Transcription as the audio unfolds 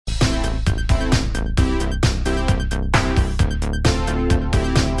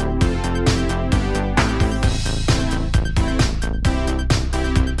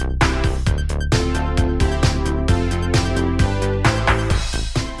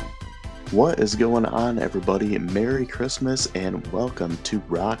What is going on, everybody? Merry Christmas and welcome to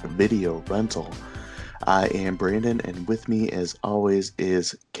Rock Video Rental. I am Brandon, and with me, as always,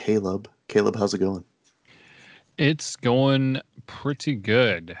 is Caleb. Caleb, how's it going? It's going pretty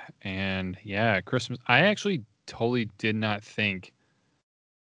good. And yeah, Christmas. I actually totally did not think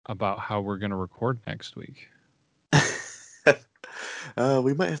about how we're going to record next week.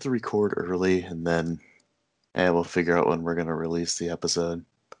 We might have to record early, and then we'll figure out when we're going to release the episode.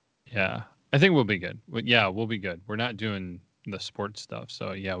 Yeah, I think we'll be good. Yeah, we'll be good. We're not doing the sports stuff.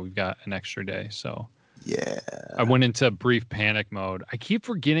 So yeah, we've got an extra day. So Yeah. I went into brief panic mode. I keep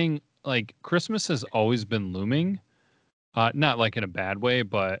forgetting, like, Christmas has always been looming. Not like in a bad way,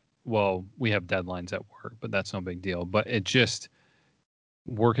 but well, we have deadlines at work, but that's no big deal. But it just,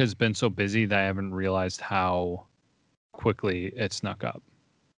 work has been so busy that I haven't realized how quickly it snuck up.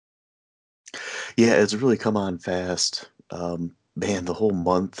 Yeah, it's really come on fast. Man, the whole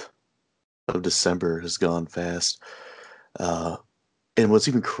month of December has gone fast. Uh, and what's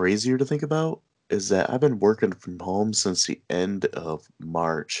even crazier to think about is that I've been working from home since the end of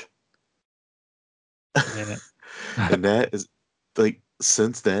March. Yeah. And that is like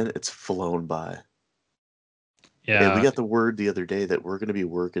since then it's flown by. And we Yeah, got the word the other day that we're going to be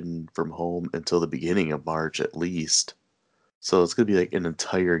working from home until the beginning of March at least. So it's going to be like an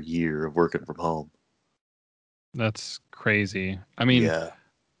entire year of working from home. that's crazy. I mean, Yeah.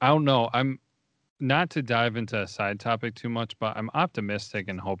 I don't know. I'm not to dive into a side topic too much, but I'm optimistic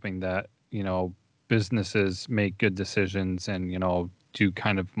and hoping that, businesses make good decisions and, do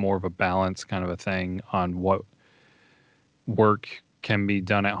kind of more of a balance kind of a thing on what work can be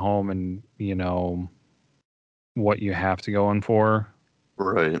done at home and, what you have to go in for.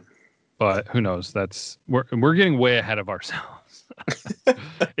 Right. But who knows? We're getting way ahead of ourselves.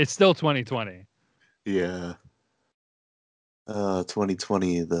 It's still 2020. Yeah.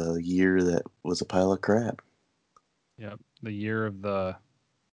 2020, the year that was a pile of crap. Yep. The year of the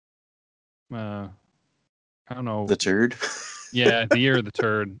I don't know. The turd. Yeah, the year of the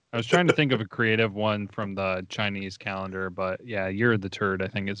turd. I was trying to think of a creative one from the Chinese calendar, but yeah, year of the turd I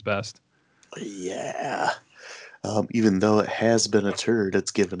think is best. Yeah. Even though it has been a turd,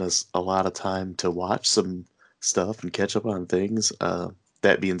 it's given us a lot of time to watch some stuff and catch up on things.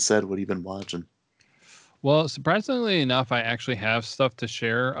 That being said, what have you been watching? Well, surprisingly enough, I actually have stuff to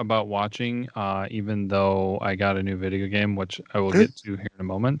share about watching, even though I got a new video game, which I will get to here in a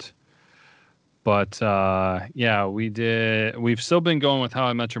moment. But yeah, we've still been going with How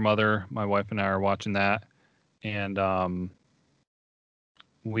I Met Your Mother. My wife and I are watching that. And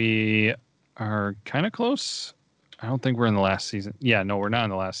we are kind of close. I don't think we're in the last season. Yeah, no, we're not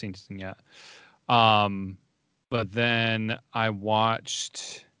in the last season yet. Um, but then I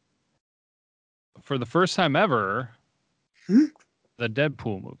watched for the first time ever Hmm? the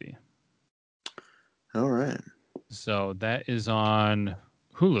Deadpool movie. All right. So that is on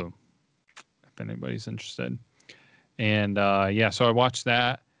Hulu, if anybody's interested. And yeah, so I watched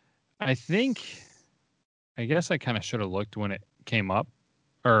that. I think, I guess I kind of should have looked when it came up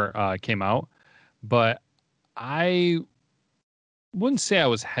or came out, but I wouldn't say I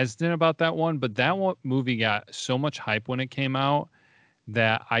was hesitant about that one, but that one movie got so much hype when it came out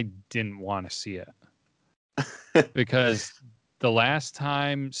that I didn't want to see it because the last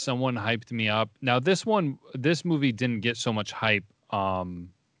time someone hyped me up. Now this movie didn't get so much hype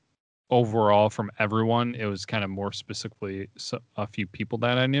overall from everyone. It was kind of more specifically a few people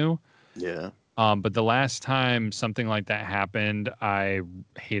that I knew. Yeah. But the last time something like that happened, I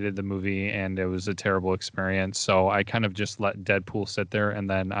hated the movie and it was a terrible experience. So I kind of just let Deadpool sit there and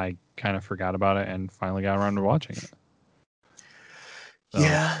then I kind of forgot about it and finally got around to watching it. So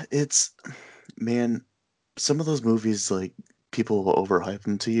Yeah, it's man, some of those movies like people will overhype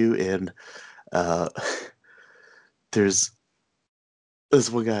them to you and uh there's this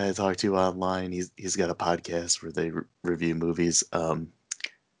one guy I talked to online. He's got a podcast where they review movies.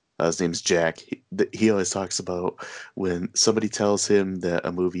 His name's Jack. He always talks about when somebody tells him that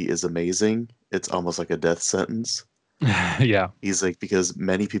a movie is amazing, it's almost like a death sentence. yeah. He's like, because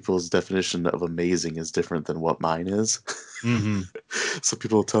many people's definition of amazing is different than what mine is. hmm So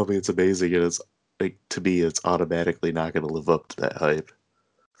people tell me it's amazing, and it's like to me, it's automatically not going to live up to that hype.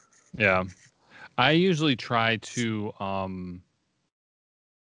 Yeah. I usually try to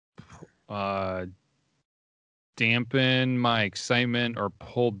uh dampen my excitement or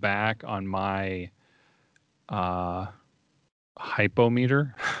pull back on my uh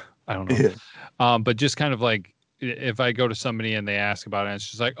hypometer. I don't know. Yeah, But just kind of like if I go to somebody and they ask about it, and it's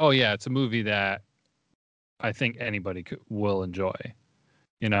just like, oh yeah, it's a movie that I think anybody will enjoy.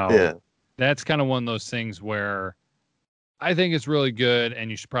 You know, yeah, that's kind of one of those things where I think it's really good, and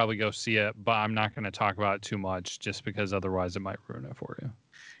you should probably go see it. But I'm not going to talk about it too much, just because otherwise it might ruin it for you.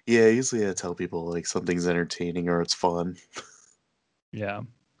 Yeah, usually I tell people like something's entertaining or it's fun. Yeah.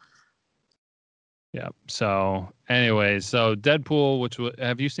 Yeah. So, anyways, so Deadpool,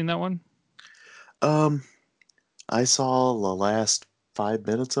 have you seen that one? Um, I saw the last 5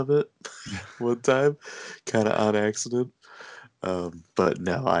 minutes of it one time, kind of on accident. But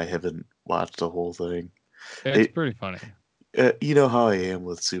no, I haven't watched the whole thing. It's It, pretty funny. you know how I am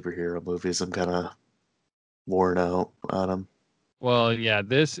with superhero movies. I'm kind of worn out on them. Well, yeah,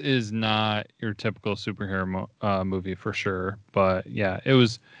 this is not your typical superhero movie for sure, but yeah, it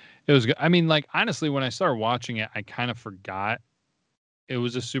was good. I mean, like honestly, when I started watching it, I kind of forgot it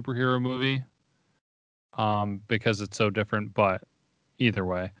was a superhero movie, because it's so different. But either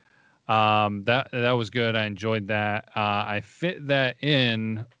way, that was good. I enjoyed that. I fit that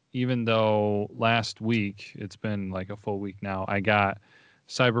in, even though last week it's been like a full week now. I got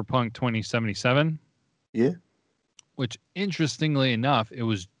Cyberpunk 2077, Yeah, which interestingly enough, it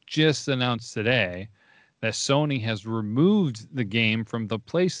was just announced today that Sony has removed the game from the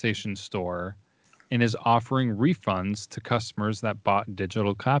PlayStation Store and is offering refunds to customers that bought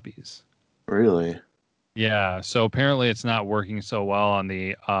digital copies. really. Yeah, so apparently it's not working so well on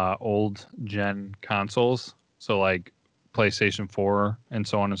the old gen consoles, so like PlayStation 4 and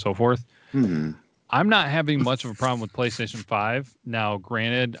so on and so forth. Hmm. I'm not having much of a problem with PlayStation 5. Now,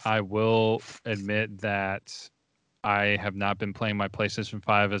 granted, I will admit that I have not been playing my PlayStation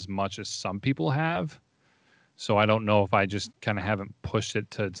 5 as much as some people have. So I don't know if I just kind of haven't pushed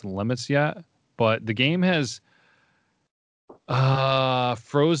it to its limits yet. But the game has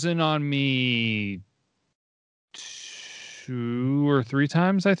frozen on me 2 or 3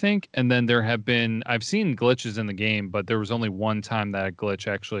 times, I think. And then I've seen glitches in the game, but there was only one time that a glitch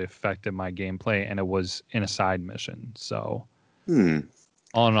actually affected my gameplay, and it was in a side mission. So, Hmm.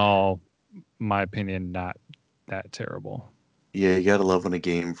 all in all, my opinion, not that terrible. Yeah, you gotta love when a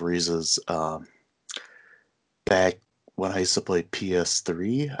game freezes. Back when I used to play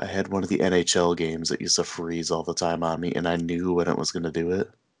PS3, I had one of the NHL games that used to freeze all the time on me, and I knew when it was gonna do it.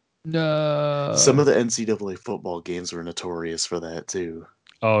 Some No. of the NCAA football games were notorious for that too.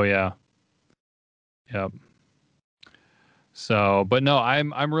 Oh yeah. Yep. So, but no,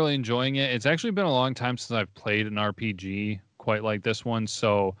 I'm really enjoying it. It's actually been a long time since I've played an RPG quite like this one,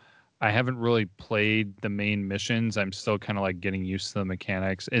 so I haven't really played the main missions. I'm still kind of like getting used to the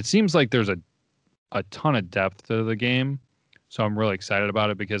mechanics. It seems like there's a ton of depth to the game, so I'm really excited about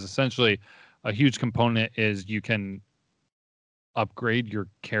it because essentially a huge component is you can upgrade your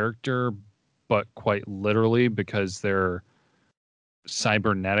character, but quite literally because they're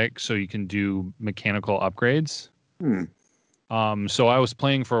cybernetic, so you can do mechanical upgrades. Hmm. So I was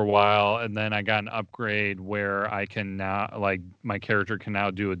playing for a while, and then I got an upgrade where I can now, like, my character can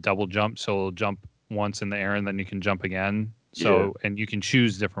now do a double jump. So it'll jump once in the air, and then you can jump again. Yeah. So, and you can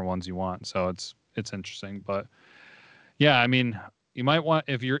choose different ones you want. So it's interesting. But yeah, I mean, you might want,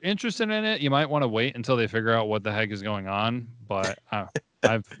 if you're interested in it, you might want to wait until they figure out what the heck is going on. But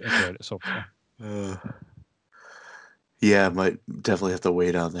I've enjoyed it so far. Uh, yeah, I might definitely have to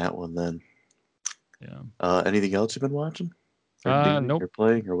wait on that one then. Yeah. Anything else you've been watching or doing Nope. or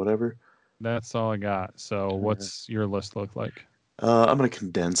playing or whatever? That's all I got. So Uh, what's your list look like? I'm gonna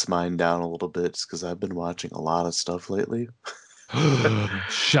condense mine down a little bit just because I've been watching a lot of stuff lately.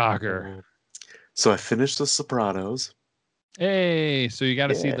 Shocker. Uh, so I finished The Sopranos. Hey, so you got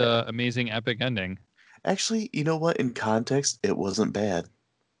to see Yeah. the amazing epic ending. Actually, you know what? In context, it wasn't bad.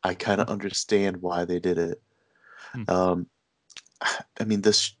 I kind Hmm. of understand why they did it. Hmm. Um, I mean,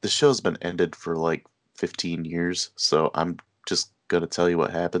 the show's been ended for like 15 years, so I'm just gonna tell you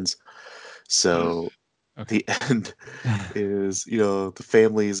what happens. So Okay. the end is, the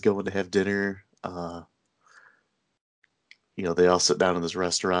family is going to have dinner. They all sit down in this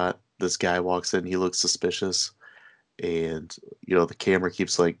restaurant. This guy walks in, he looks suspicious, and the camera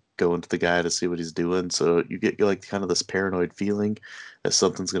keeps like going to the guy to see what he's doing. So you get like kind of this paranoid feeling that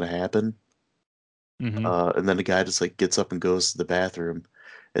something's gonna happen. Hmm. And then the guy just like gets up and goes to the bathroom,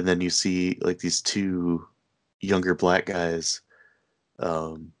 and then you see like these two younger black guys,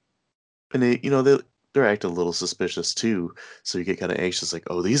 um, and they're acting a little suspicious too. So you get kind of anxious, like,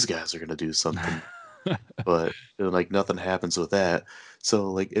 oh, these guys are gonna do something, but like nothing happens with that.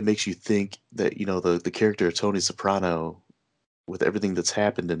 So like it makes you think that the character of Tony Soprano, with everything that's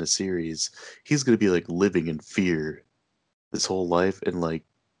happened in the series, he's gonna be like living in fear his whole life, and like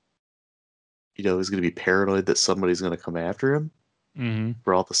he's gonna be paranoid that somebody's gonna come after him Hmm.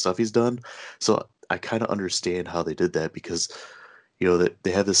 for all the stuff he's done. So I kind of understand how they did that because that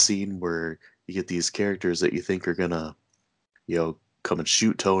they have this scene where you get these characters that you think are gonna come and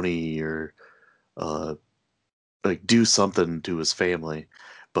shoot Tony or uh, like do something to his family.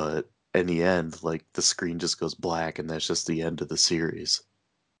 But in the end, like the screen just goes black, and that's just the end of the series.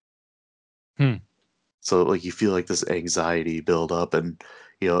 Hmm. So like you feel like this anxiety build up, and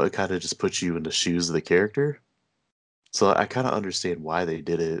it kind of just puts you in the shoes of the character. So I kind of understand why they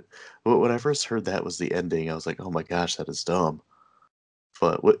did it. But when I first heard that was the ending, I was like, "Oh my gosh, that is dumb."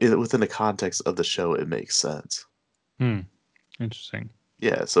 But within the context of the show, it makes sense. Hmm. Interesting.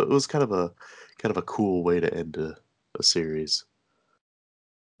 Yeah, so it was kind of a cool way to end a series.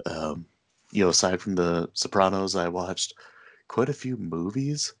 Um, aside from The Sopranos, I watched quite a few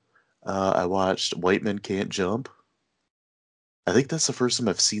movies. I watched White Men Can't Jump. I think that's the first time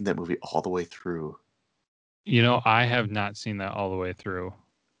I've seen that movie all the way through. I have not seen that all the way through.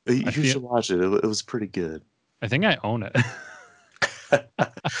 I You feel should watch it. It was pretty good. I think I own it.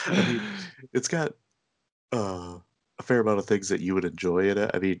 I mean, it's got a fair amount of things that you would enjoy in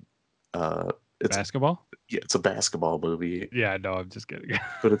it. I mean, it's Basketball? yeah, it's a basketball movie, Yeah, no, I'm just kidding.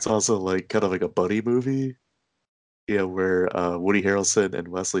 but it's also like kind of like a buddy movie. Where Woody Harrelson and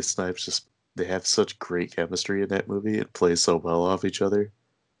Wesley Snipes just they have such great chemistry in that movie and play so well off each other.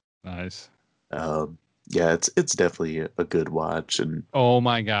 Nice. Yeah, it's definitely a good watch, and Oh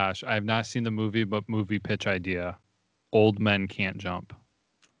my gosh, I have not seen the movie, but movie pitch idea: Old Men Can't Jump,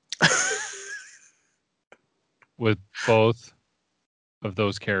 with both of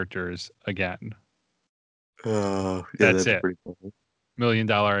those characters again. yeah, That's that'd be it. pretty cool. $1 million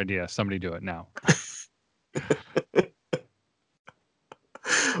idea. Somebody do it now.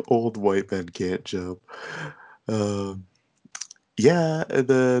 Old white men can't jump. Um, yeah, and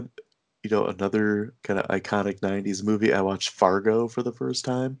then another kind of iconic '90s movie. I watched Fargo for the first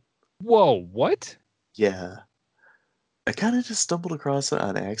time. Whoa, what? Yeah, I kind of just stumbled across it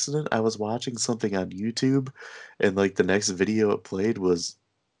on accident. I was watching something on YouTube, and like the next video it played was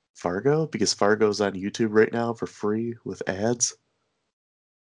Fargo because Fargo's on YouTube right now for free with ads.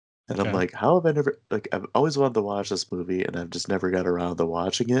 And I'm Okay. like, how have I never like I've always wanted to watch this movie and I've just never got around to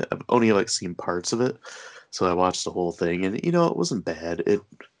watching it. I've only like seen parts of it. So I watched the whole thing and it wasn't bad.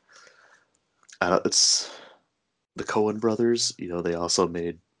 It's the Coen brothers, they also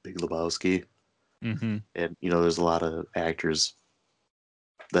made Big Lebowski Mm-hmm. and there's a lot of actors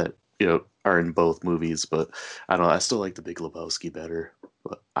that, are in both movies, but I don't know, I still like the Big Lebowski better.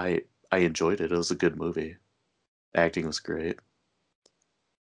 But I enjoyed it. It was a good movie. Acting was great.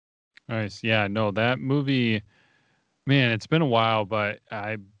 Nice. Yeah, no, that movie, man, it's been a while, but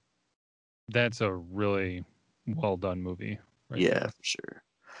that's a really well done movie right Yeah, there. for sure.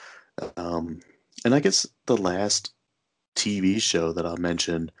 Um, and I guess the last TV show that I'll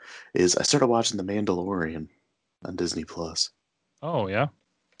mention is I started watching The Mandalorian on Disney Plus. Oh, yeah.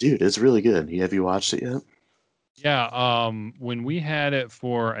 Dude, it's really good. Have you watched it yet? Yeah, when we had it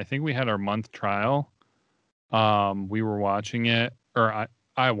for, I think we had our month trial, we were watching it, or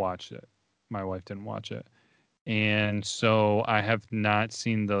I watched it. My wife didn't watch it. And so I have not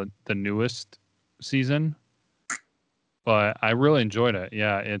seen the newest season, but I really enjoyed it.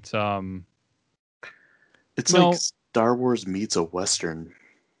 Yeah, It's like no, Star Wars meets a Western.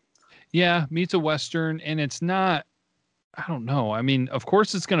 yeah, meets a Western, and it's not, I don't know. I mean, of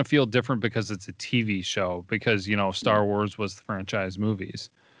course it's going to feel different because it's a TV show because, Star Wars was the franchise movies.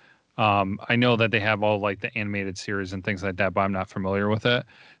 I know that they have all like the animated series and things like that, but I'm not familiar with it.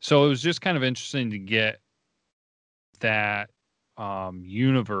 So it was just kind of interesting to get that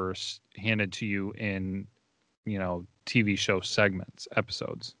universe handed to you in, TV show segments,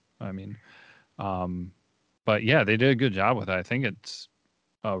 episodes. I mean, um, but yeah, they did a good job with it. I think it's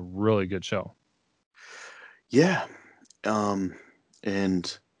a really good show. Yeah.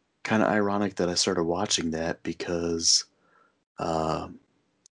 And kind of ironic that I started watching that because um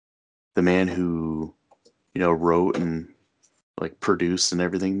the man who, wrote and like produced and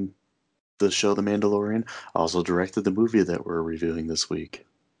everything the show The Mandalorian also directed the movie that we're reviewing this week.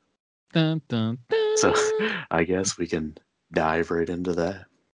 Dun, dun, So dun. I guess we can dive right into that.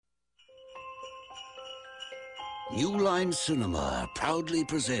 New Line Cinema proudly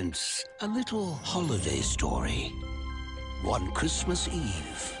presents a little holiday story. One Christmas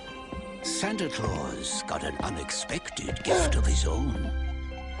Eve, Santa Claus got an unexpected gift of his own.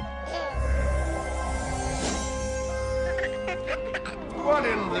 What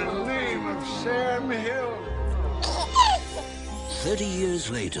in the name of Sam Hill? 30 years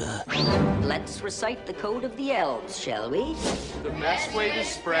later, Let's recite the code of the elves, shall we? The best way to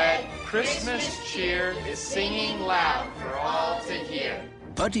spread Christmas cheer is singing loud for all to hear.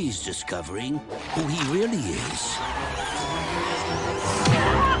 Buddy's discovering who he really is.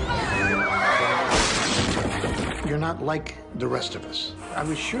 You're not like the rest of us. I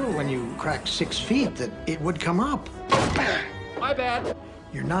was sure when you cracked 6 feet that it would come up. My bad.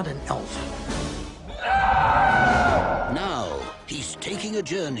 You're not an elf. Now, he's taking a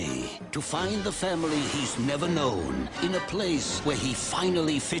journey to find the family he's never known in a place where he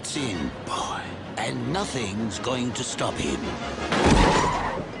finally fits in. Boy. And nothing's going to stop him.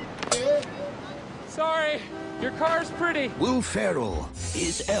 Sorry, your car's pretty. Will Ferrell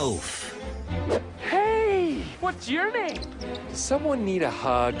is Elf. Hey, what's your name? Does someone need a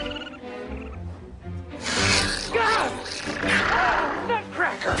hug? God! Ah,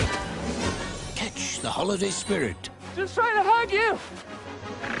 Nutcracker! Catch the holiday spirit. Just trying to hug you.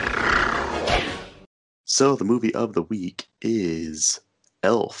 So the movie of the week is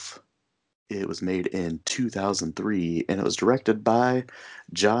Elf. It was made in 2003, and it was directed by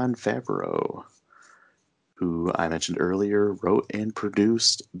Jon Favreau, who I mentioned earlier wrote and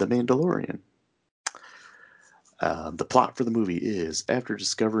produced The Mandalorian. The plot for the movie is, after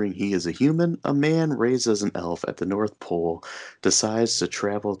discovering he is a human, a man raised as an elf at the North Pole decides to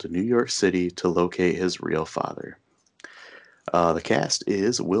travel to New York City to locate his real father. The cast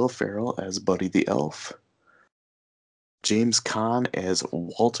is Will Ferrell as Buddy the Elf, James Caan as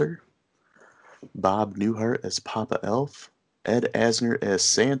Walter, Bob Newhart as Papa Elf, Ed Asner as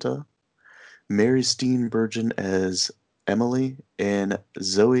Santa, Mary Steenburgen as Emily, and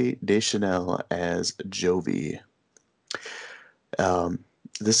Zoe Deschanel as Jovi.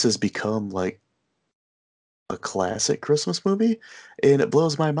 This has become like a classic Christmas movie, and it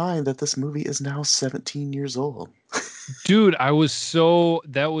blows my mind that this movie is now 17 years old. Dude, I had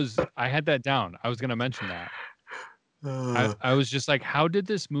that down. I was going to mention that. I was just like, how did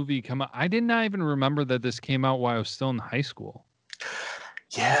this movie come out? I did not even remember that this came out while I was still in high school.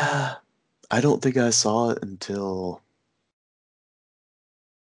 Yeah, I don't think I saw it until,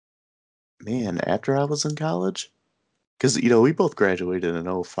 after I was in college. Because, we both graduated in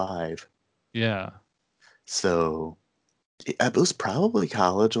 2005. Yeah. So, it was probably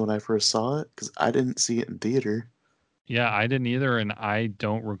college when I first saw it, because I didn't see it in theater. Yeah, I didn't either, and I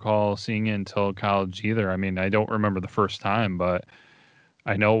don't recall seeing it until college either. I mean, I don't remember the first time, but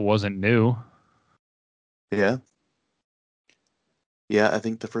I know it wasn't new. Yeah. Yeah, I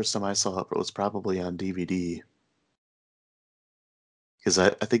think the first time I saw it was probably on DVD. Because I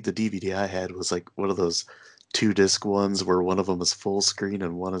think the DVD I had was like one of those 2-disc ones where one of them is full screen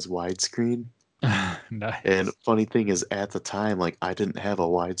and one is widescreen. Nice. And funny thing is, at the time, like, I didn't have a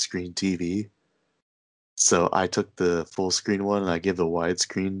widescreen TV. So I took the full screen one and I gave the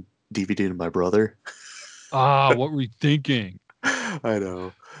widescreen DVD to my brother. What were you thinking? I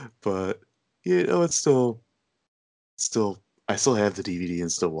know. But, it's still, I still have the DVD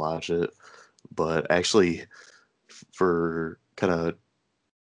and still watch it. But actually, for kind of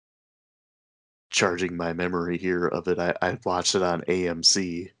charging my memory here of it, I watched it on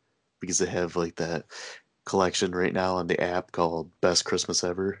AMC because they have like that collection right now on the app called Best Christmas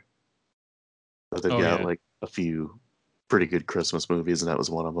Ever. But they've got like a few pretty good Christmas movies, and that was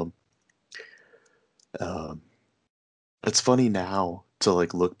one of them. It's funny now to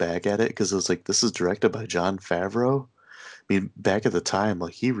like look back at it because it was like, this is directed by Jon Favreau. I mean, back at the time,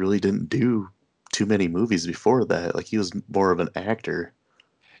 like, he really didn't do too many movies before that. Like, he was more of an actor.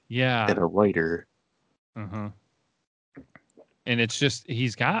 Yeah. And a writer. Uh-huh. And it's just,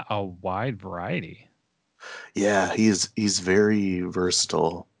 he's got a wide variety. Yeah, he's very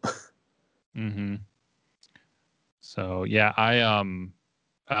versatile. Mm-hmm. So yeah, I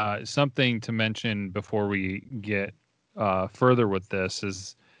something to mention before we get further with this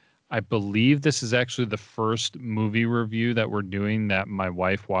is, I believe this is actually the first movie review that we're doing that my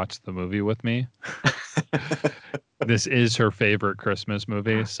wife watched the movie with me. This is her favorite Christmas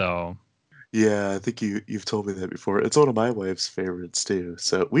movie, so. Yeah, I think you've told me that before. It's one of my wife's favorites too.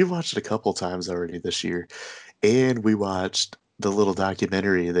 So we've watched it a couple times already this year, and we watched the little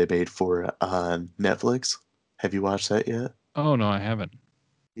documentary they made for it on Netflix. Have you watched that yet? Oh no, I haven't.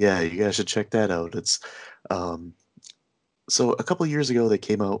 Yeah, you guys should check that out. It's so a couple years ago they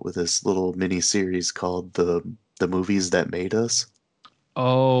came out with this little mini series called the Movies That Made Us.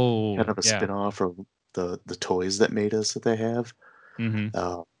 Oh, kind of a spin-off from the toys that made us that they have.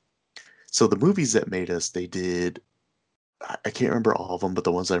 Mm-hmm. So the movies that made us, they did, I can't remember all of them, but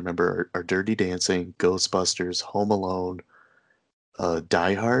the ones I remember are Dirty Dancing, Ghostbusters, Home Alone,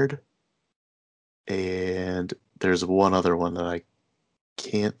 Die Hard, and there's one other one that I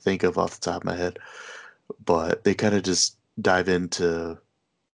can't think of off the top of my head, but they kind of just dive into,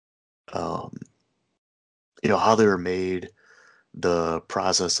 how they were made, the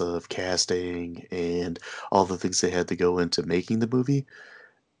process of casting, and all the things they had to go into making the movie.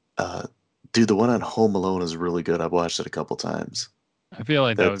 Dude, the one on Home Alone is really good. I've watched it a couple times. I feel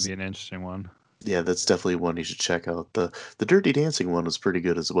like that would That's be an interesting one. yeah, that's definitely one you should check out. The Dirty Dancing one was pretty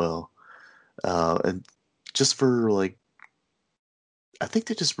good as well. And just for like, I think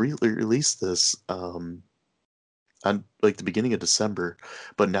they just released this on like the beginning of December,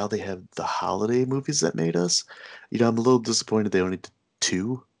 but now they have the holiday movies that made us. I'm a little disappointed they only did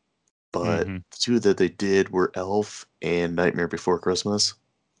two, but Hmm. the two that they did were Elf and Nightmare Before Christmas.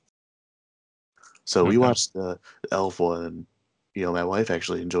 So we Okay. watched the Elf one, and my wife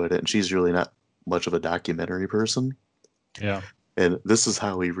actually enjoyed it, and she's really not much of a documentary person. Yeah. And this is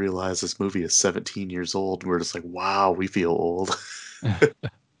how we realize this movie is 17 years old. We're just like, wow, we feel old.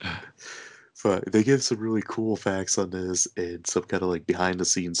 But they give some really cool facts on this and some kind of like behind the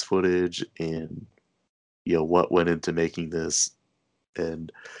scenes footage and what went into making this.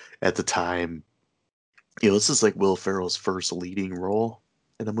 And at the time, this is like Will Ferrell's first leading role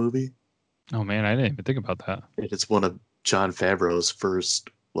in a movie. Oh man, I didn't even think about that. And it's one of Jon Favreau's first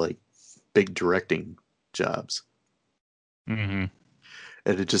like big directing jobs. Hmm.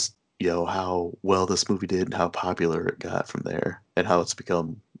 And it just, how well this movie did and how popular it got from there and how it's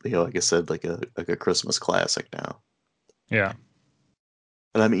become, like I said, like a Christmas classic now. Yeah.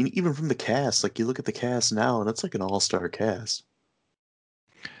 And I mean, even from the cast, like you look at the cast now and it's like an all-star cast.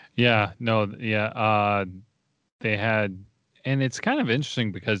 Yeah. No. Yeah. They had, and it's kind of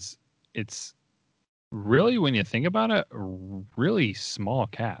interesting because it's really, when you think about it, a really small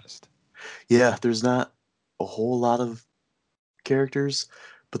cast. Yeah, there's not a whole lot of characters,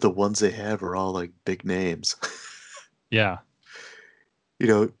 but the ones they have are all like big names. Yeah. You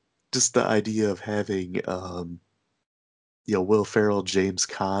know, just the idea of having Will Ferrell, James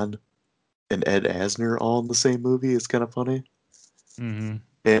Caan, and Ed Asner all in the same movie is kind of funny. Hmm.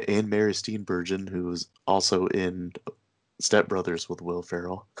 And Mary Steenburgen, who was also in Step Brothers with Will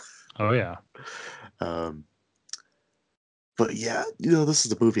Ferrell. Oh yeah. Um, but yeah, this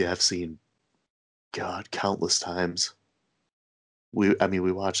is a movie I've seen, God, countless times. We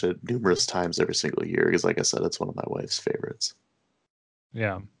watch it numerous times every single year because, like I said, it's one of my wife's favorites.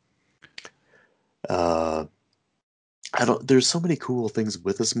 Yeah. Uh, I don't. There's so many cool things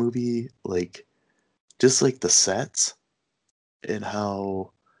with this movie, like just like the sets and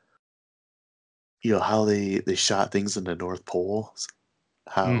how they shot things in the North Pole.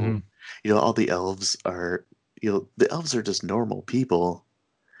 How Hmm. all the elves are. The elves are just normal people.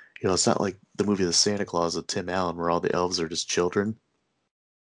 It's not like the movie The Santa Claus of Tim Allen, where all the elves are just children.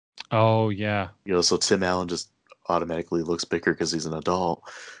 Oh yeah. So Tim Allen just automatically looks bigger because he's an adult.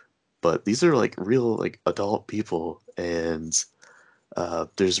 But these are like real like adult people, and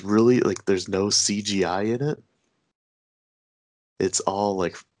there's really like there's no CGI in it. It's all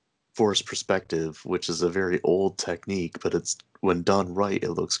like forced perspective, which is a very old technique, but it's when done right,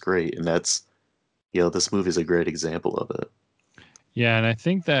 it looks great, and that's this movie is a great example of it. Yeah, and I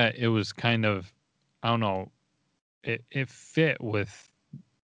think that it was kind of, I don't know, it fit with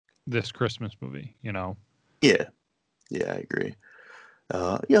this Christmas movie, Yeah, yeah, I agree.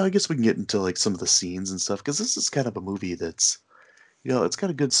 Yeah, I guess we can get into like some of the scenes and stuff because this is kind of a movie that's it's got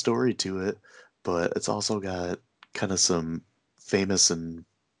a good story to it, but it's also got kind of some famous and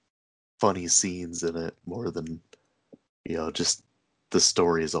funny scenes in it more than just the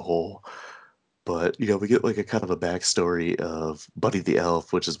story as a whole. But we get like a kind of a backstory of Buddy the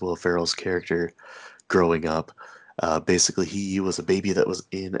Elf, which is Will Ferrell's character growing up. Basically, he was a baby that was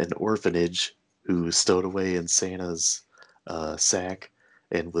in an orphanage who stowed away in Santa's sack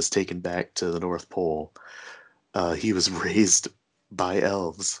and was taken back to the North Pole. He was raised by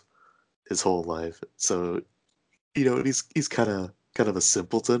elves his whole life, so and he's kind of a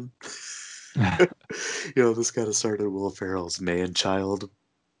simpleton. This kind of started Will Ferrell's man-child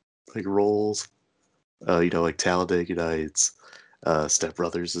like roles. Like Talladega Nights, Step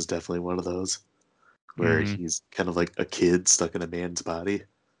Brothers is definitely one of those where Hmm. he's kind of like a kid stuck in a man's body.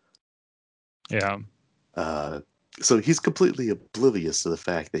 Yeah. Uh, so he's completely oblivious to the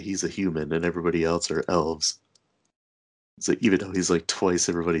fact that he's a human and everybody else are elves. So even though he's like twice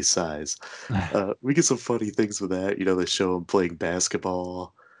everybody's size, we get some funny things with that. They show him playing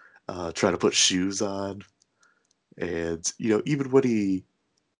basketball, trying to put shoes on, and even when he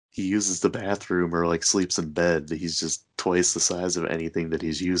uses the bathroom or like sleeps in bed, he's just twice the size of anything that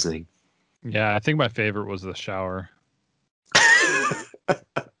he's using. Yeah, I think my favorite was the shower.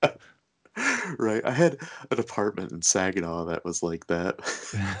 Right. I had an apartment in Saginaw that was like that.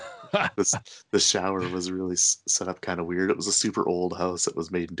 This the shower was really set up kind of weird. It was a super old house that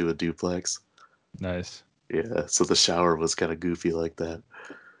was made into a duplex. Nice. Yeah, so the shower was kind of goofy like that.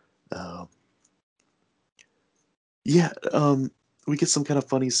 Um, yeah. we get some kind of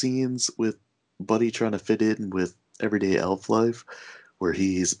funny scenes with Buddy trying to fit in with everyday elf life, where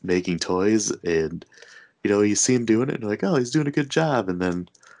he's making toys, and you see him doing it, and you're like, oh, he's doing a good job, and then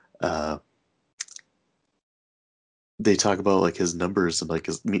uh, they talk about like his numbers and like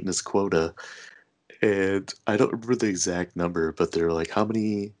his meeting his quota, and I don't remember the exact number, but they're like, how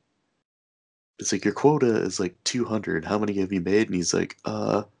many? It's like your quota is like 200. How many have you made? And he's like,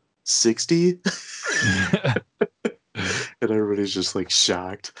 60. And everybody's just like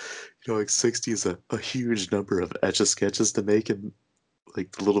shocked. Like 60 is a huge number of etch a sketches to make in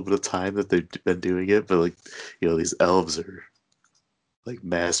like the little bit of time that they've been doing it. But like, these elves are like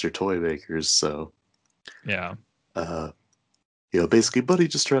master toy makers. So, Yeah. Basically, Buddy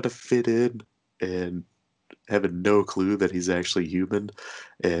just trying to fit in and having no clue that he's actually human.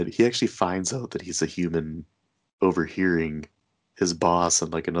 And he actually finds out that he's a human overhearing his boss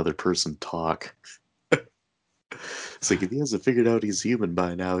and like another person talk. It's like if he hasn't figured out he's human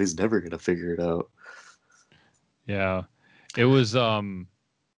by now, he's never gonna figure it out. Yeah. It was kind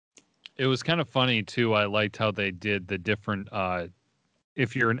of funny too. I liked how they did the different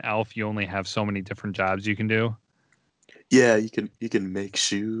if you're an elf, you only have so many different jobs you can do. Yeah, you can make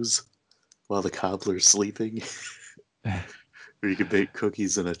shoes while the cobbler's sleeping. Or you can bake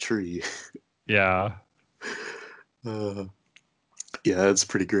cookies in a tree. Yeah. Uh, yeah, it's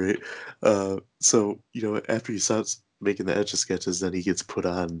pretty great. So, after he stops making the etch a sketches, then he gets put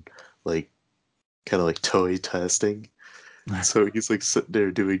on like kind of like toy testing. So he's like sitting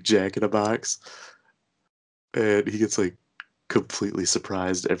there doing Jack in a Box, and he gets like completely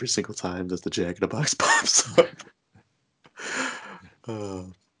surprised every single time that the Jack in a Box pops up. Uh,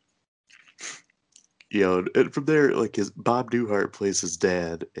 and from there, like his Bob Newhart plays his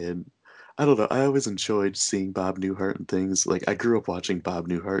dad, and I don't know. I always enjoyed seeing Bob Newhart and things. Like I grew up watching Bob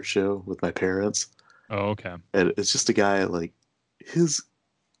Newhart show with my parents, Oh, okay. and it's just a guy like his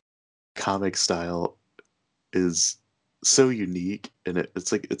comic style is so unique, and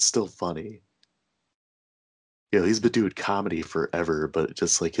it's like it's still funny. He's been doing comedy forever, but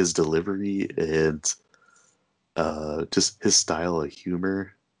just like his delivery and just his style of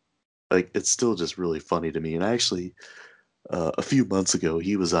humor, like it's still just really funny to me. And I actually, a few months ago,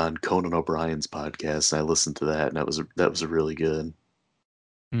 he was on Conan O'Brien's podcast, and I listened to that, and that was really good.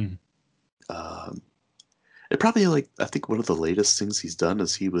 Hmm. Um, and probably like I think one of the latest things he's done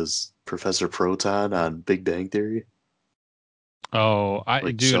is he was Professor Proton on Big Bang Theory, Oh,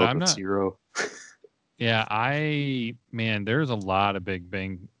 like dude, I'm Sheldon not. Zero. Yeah, man, there's a lot of Big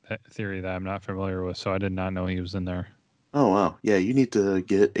Bang Theory that I'm not familiar with, so I did not know he was in there. Oh wow, yeah, you need to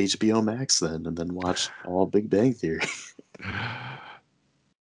get HBO Max then, and then watch all Big Bang Theory.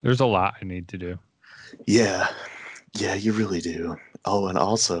 There's a lot I need to do. Yeah, yeah, you really do. Oh, and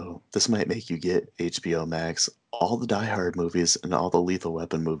also, this might make you get HBO Max. All the Die Hard movies and all the Lethal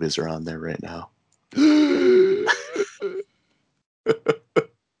Weapon movies are on there right now.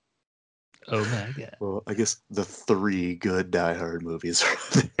 Oh my god. Well, I guess the 3 good Die Hard movies are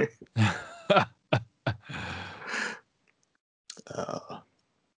on there.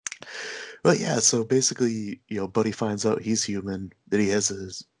 But yeah, so basically, Buddy finds out he's human, that he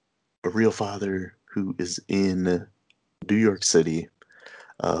has a real father who is in New York City.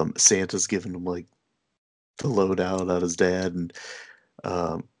 Santa's giving him like the lowdown on his dad,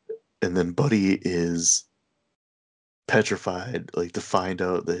 um, and then Buddy is petrified, like to find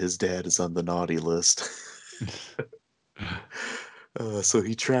out that his dad is on the naughty list. So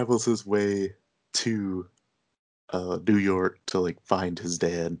he travels his way to New York to like find his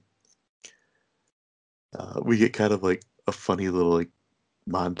dad. We get kind of like a funny little like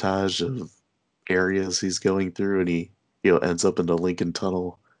montage of areas he's going through, and he ends up in the Lincoln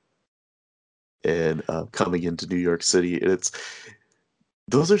Tunnel and coming into New York City, and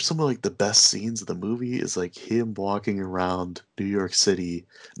those are some of like the best scenes of the movie is like him walking around New York City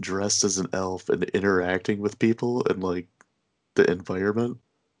dressed as an elf and interacting with people and like the environment.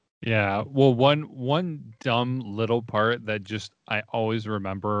 Yeah. Well, one dumb little part that just I always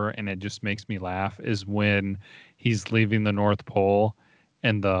remember and it just makes me laugh is when he's leaving the North Pole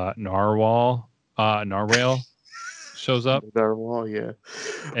and the narwhal shows up Narwhal, yeah.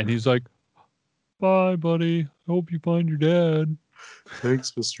 and he's like, "Bye, buddy. Hope you find your dad."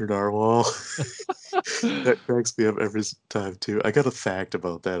 Thanks, Mr. Narwhal. That cracks me up every time too. I got a fact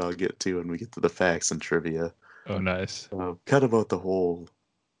about that I'll get to when we get to the facts and trivia. Oh, nice. Kind of about the whole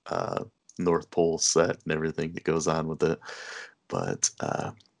uh, North Pole set and everything that goes on with it. But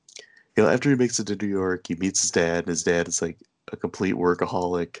after he makes it to New York, he meets his dad, and his dad is like a complete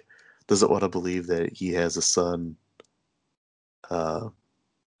workaholic. Doesn't want to believe that he has a son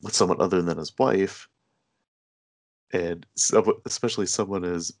with someone other than his wife. and especially someone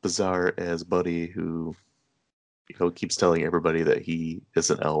as bizarre as Buddy, who keeps telling everybody that he is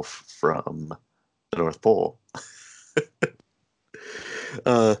an elf from the North Pole.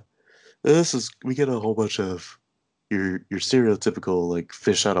 uh, we get a whole bunch of your stereotypical like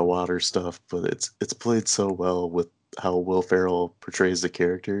fish out of water stuff, but it's played so well with how Will Ferrell portrays the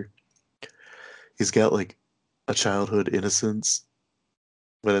character. He's got like a childhood innocence,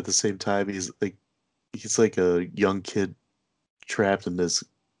 but at the same time he's like a young kid trapped in this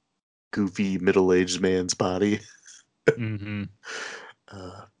goofy middle-aged man's body. Mm-hmm.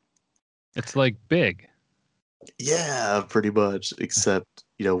 uh, It's like Big. yeah, pretty much, except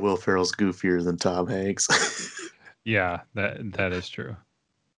Will Ferrell's goofier than Tom Hanks. Yeah, that is true.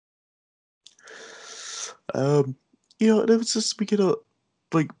 um and it was just we get a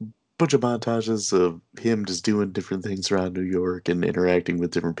like bunch of montages of him just doing different things around New York and interacting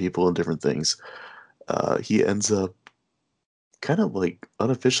with different people and different things. He ends up kind of like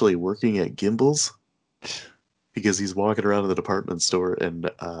unofficially working at Gimbel's because he's walking around in the department store and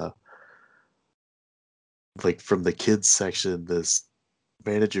like from the kids section, this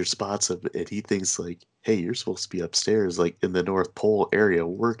manager spots him and he thinks like, "Hey, you're supposed to be upstairs, like in the North Pole area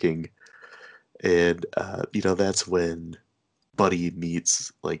working." And that's when Buddy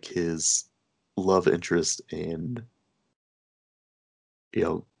meets like his love interest and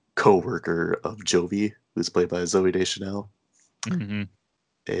co-worker of Jovi, who's played by Zoe Deschanel. Mm-hmm.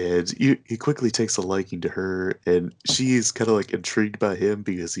 And he quickly takes a liking to her, and she's kind of like intrigued by him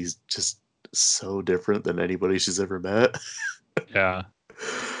because he's just so different than anybody she's ever met. Yeah.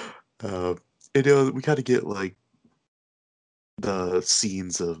 uh, and we kind of get like the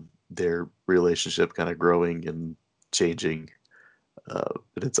scenes of their relationship kind of growing and changing,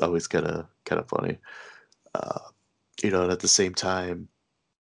 and it's always kind of funny. Uh, and at the same time,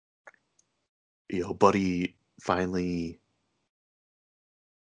 Buddy finally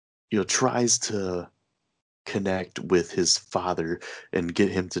tries to connect with his father and get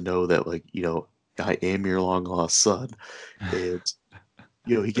him to know that like I am your long lost son. And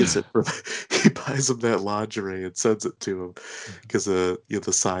he gets it from he buys him that lingerie and sends it to him because the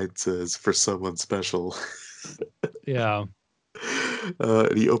sign says for someone special. Yeah.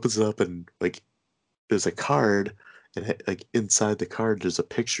 And he opens it up and like there's a card, and like inside the card there's a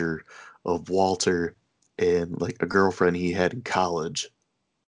picture of Walter and like a girlfriend he had in college.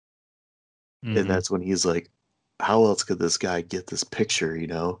 And Mm-hmm. that's when he's like, how else could this guy get this picture,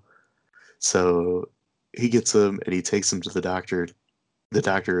 So he gets him and he takes him to the doctor. The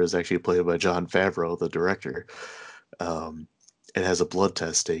doctor is actually played by Jon Favreau, the director, and has a blood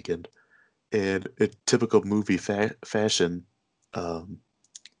test taken. And in typical movie fashion,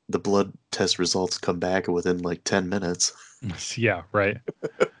 the blood test results come back within like 10 minutes. Yeah, right.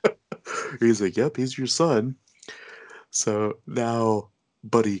 He's like, yep, he's your son. So now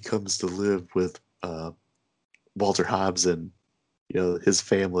Buddy comes to live with Walter Hobbs and his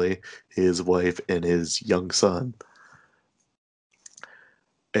family, his wife, and his young son.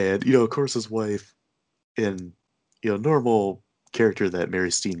 And of course, his wife, in normal character that Mary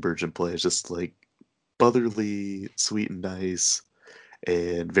Steenburgen plays, just like brotherly, sweet and nice,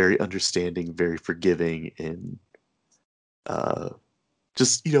 and very understanding, very forgiving, and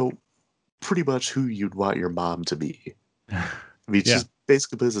just pretty much who you'd want your mom to be. I mean, Yeah. she's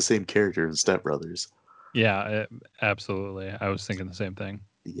basically plays the same character in Step Brothers. Yeah, absolutely. I was thinking the same thing.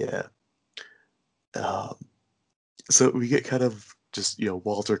 Yeah. Um, so we get kind of just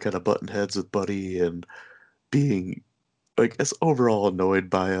Walter kind of button heads with Buddy and being like as overall annoyed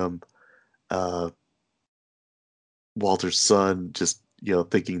by him. Walter's son just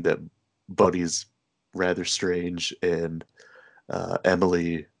thinking that Buddy's rather strange, and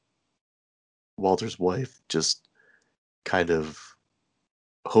Emily, Walter's wife, just kind of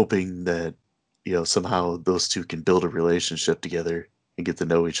hoping that somehow those two can build a relationship together and get to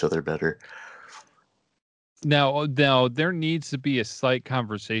know each other better. Now, there needs to be a slight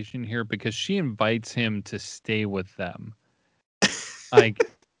conversation here because she invites him to stay with them.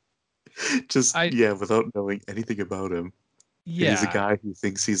 Like, just without knowing anything about him. Yeah. And he's a guy who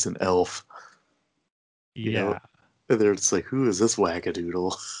thinks he's an elf. Yeah. And they're just like, who is this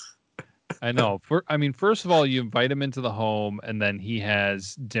wackadoodle? I know. First of all, you invite him into the home and then he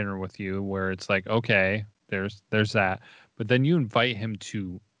has dinner with you where it's like, okay, there's that. But then you invite him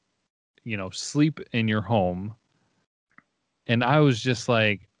to, sleep in your home. And I was just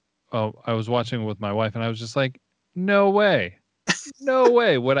like, I was watching with my wife and I was just like, no way. No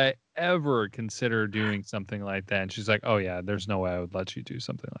way would I ever consider doing something like that. And she's like, oh yeah, there's no way I would let you do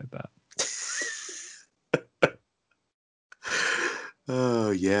something like that.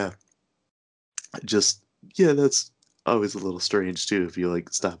 Oh yeah. Just that's always a little strange too if you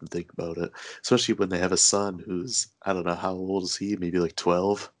like stop and think about it. Especially when they have a son who's I don't know how old is he, maybe like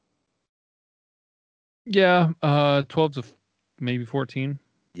 12. Yeah, 12 to maybe 14.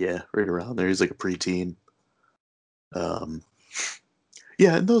 Yeah, right around there. He's like a preteen. Um,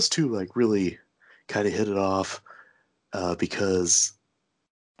 yeah, and those two like really kind of hit it off because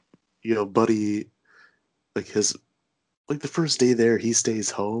Buddy like his like the first day there he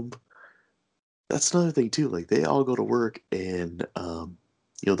stays home. That's another thing too. Like they all go to work and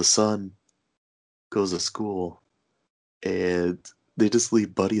the son goes to school and they just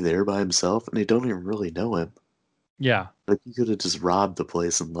leave Buddy there by himself and they don't even really know him. Yeah, Like you could have just robbed the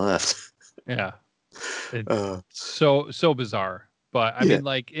place and left. yeah. It's uh, so bizarre. But I yeah, mean,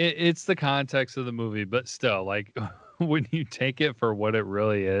 like it's the context of the movie, but still, like when you take it for what it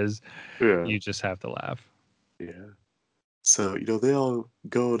really is, yeah, you just have to laugh. yeah. So they all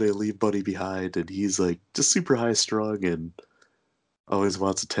go. They leave Buddy behind, and he's like just super high strung and always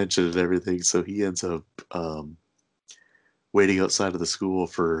wants attention and everything. So he ends up waiting outside of the school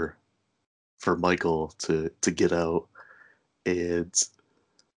for Michael to get out. And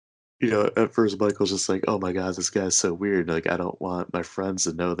at first Michael's just like, "Oh my God, this guy's so weird. Like, I don't want my friends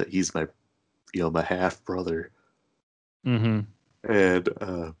to know that he's my half brother." Mm-hmm.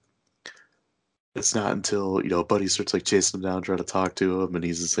 And it's not until Buddy starts like chasing him down, trying to talk to him, and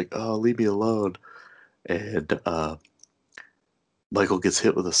he's just like, "Oh, leave me alone." And Michael gets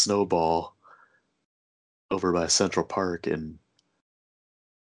hit with a snowball over by Central Park, and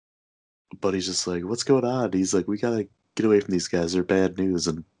Buddy's just like, "What's going on?" He's like, "We gotta get away from these guys. They're bad news."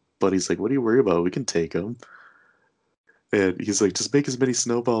 And Buddy's like, "What are you worried about? We can take them." And he's like, "Just make as many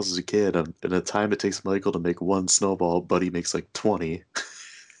snowballs as you can." And in the time it takes Michael to make one snowball, Buddy makes like 20.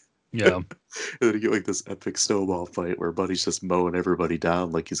 Yeah. And then you get like this epic snowball fight where Buddy's just mowing everybody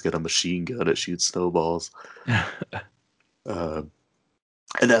down like he's got a machine gun that shoots snowballs. Uh,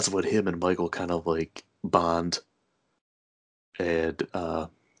 and that's what him and Michael kind of like bond. And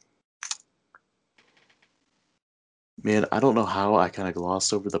man, I don't know how I kind of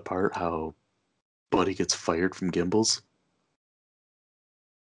glossed over the part how Buddy gets fired from Gimbals.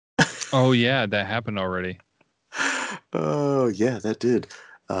 Oh yeah, that happened already. Oh yeah, that did.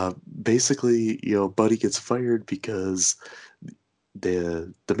 Basically, Buddy gets fired because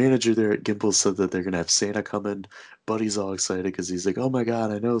the manager there at Gimbal said that they're gonna have Santa coming. Buddy's all excited because he's like, "Oh my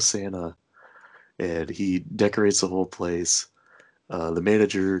God, I know Santa," and he decorates the whole place. The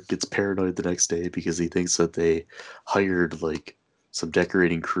manager gets paranoid the next day because he thinks that they hired like some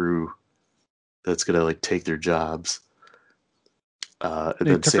decorating crew that's gonna like take their jobs. And They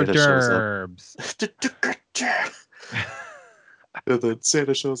then took her Santa shows up. gerbs. And then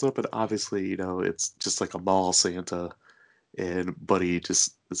Santa shows up, and obviously, it's just like a mall Santa. And Buddy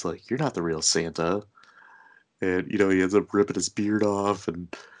just is like, "You're not the real Santa." And, he ends up ripping his beard off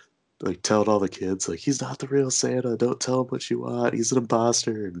and like telling all the kids, like, "He's not the real Santa. Don't tell him what you want. He's an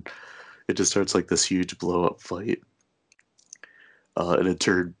imposter." And it just starts like this huge blow up fight. And in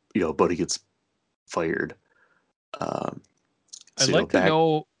turn, Buddy gets fired. Um, I'd so, like to back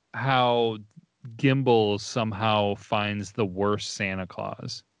know how Gimbal somehow finds the worst Santa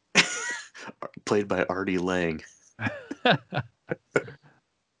Claus. played by Artie Lang.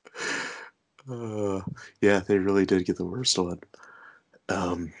 Yeah, they really did get the worst one.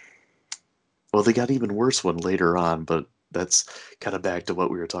 Um, well, they got even worse one later on, but that's kind of back to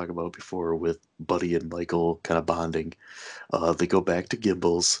what we were talking about before with Buddy and Michael kind of bonding. They go back to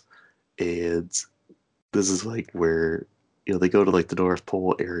Gimbals, and this is like where they go to like the North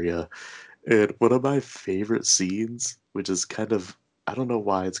Pole area, and one of my favorite scenes, which is kind of I don't know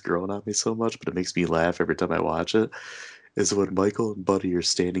why it's grown on me so much, but it makes me laugh every time I watch it, is when Michael and Buddy are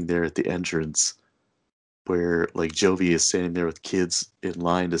standing there at the entrance where like Jovi is standing there with kids in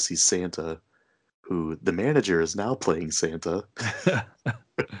line to see Santa, who the manager is now playing Santa.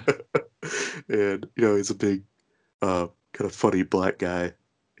 And he's a big kind of funny black guy,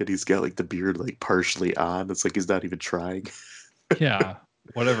 and he's got like the beard like partially on. It's like he's not even trying. Yeah,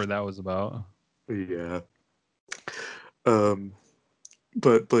 whatever that was about. Yeah. Um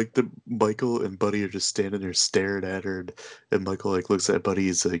but like the Michael and Buddy are just standing there staring at her, and Michael like looks at Buddy.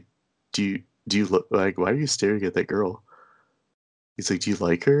 He's like, "Do you look like, why are you staring at that girl?" He's like, "Do you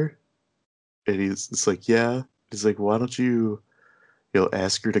like her?" And it's like, "Yeah." He's like, "Why don't you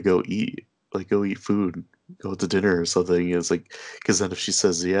ask her to go eat, like go eat food, go to dinner or something?" And it's like, because then if she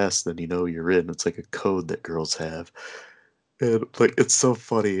says yes, then you're in. It's like a code that girls have. And like it's so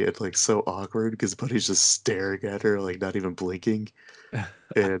funny and like so awkward because Buddy's just staring at her, like not even blinking.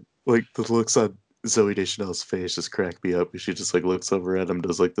 And like the looks on Zoe Deschanel's face just crack me up. She just like looks over at him,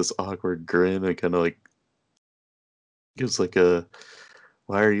 does like this awkward grin, and kind of like gives like a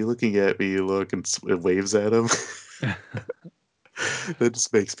 "Why are you looking at me?" look, and waves at him. That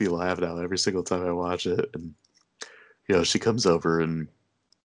just makes me laugh now every single time I watch it. And she comes over and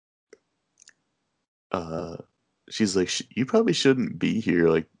uh, she's like, "You probably shouldn't be here."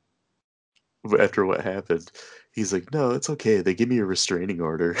 Like after what happened, he's like, "No, it's okay. They give me a restraining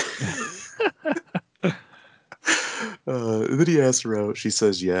order." And then he asks her out. She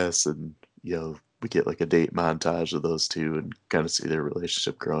says yes, and we get like a date montage of those two and kind of see their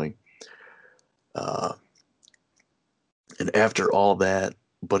relationship growing. Uh, and after all that,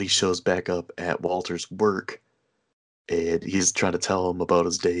 Buddy shows back up at Walter's work, and he's trying to tell him about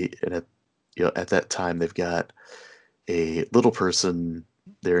his date. And at that time, they've got a little person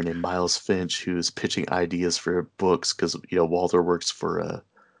there named Miles Finch who's pitching ideas for books because Walter works for a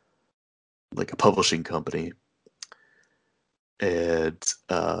publishing company, and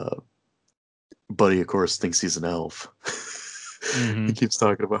Buddy, of course, thinks he's an elf. He keeps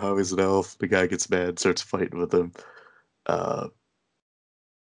talking about how he's an elf. The guy gets mad, starts fighting with him.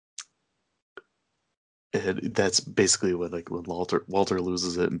 And that's basically when Walter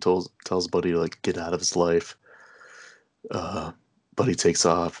loses it and tells Buddy to get out of his life. Buddy takes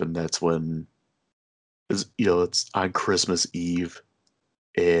off, and that's when it's on Christmas Eve,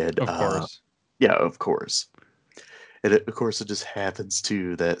 and Of course. yeah, of course. And of course, it just happens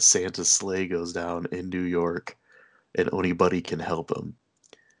too that Santa's sleigh goes down in New York, and only Buddy can help him.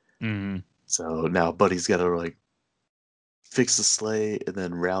 Mm-hmm. So now Buddy's got to fix the sleigh and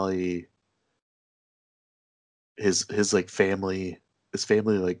then rally his family. His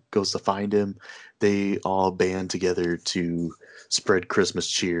family goes to find him. They all band together to spread Christmas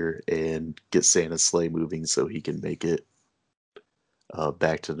cheer and get Santa's sleigh moving so he can make it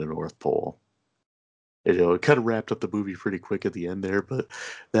back to the North Pole. And, it kind of wrapped up the movie pretty quick at the end there, but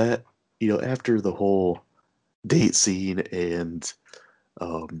that after the whole date scene and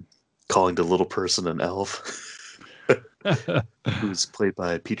calling the little person an elf, who's played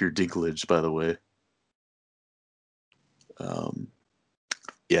by Peter Dinklage, by the way.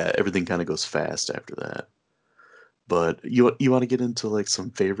 Yeah, everything kind of goes fast after that. But you want to get into some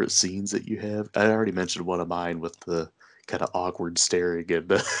favorite scenes that you have? I already mentioned one of mine with the kind of awkward staring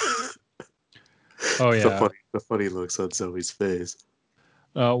and Oh yeah. the funny looks on Zoe's face.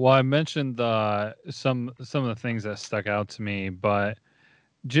 Well, I mentioned some of the things that stuck out to me, but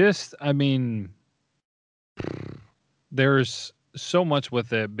just there's so much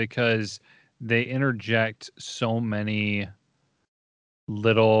with it because they interject so many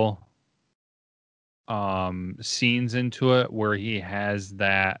little scenes into it where he has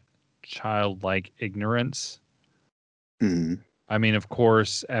that childlike ignorance. Mm. Of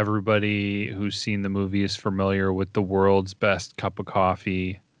course, everybody who's seen the movie is familiar with the world's best cup of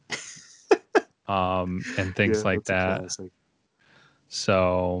coffee, and things like that.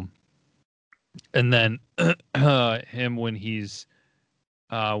 So, and then him when he's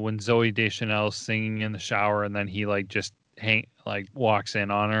when Zoe Deschanel's singing in the shower, and then he just walks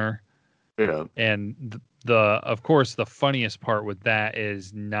in on her. Yeah. And of course, the funniest part with that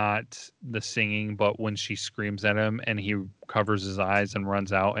is not the singing, but when she screams at him and he covers his eyes and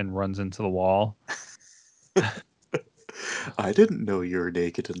runs out and runs into the wall. I didn't know you were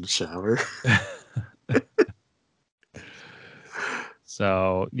naked in the shower.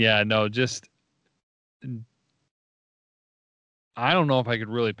 So, yeah, no, just I don't know if I could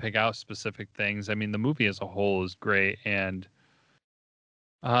really pick out specific things. The movie as a whole is great, and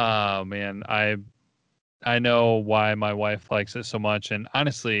man, I know why my wife likes it so much, and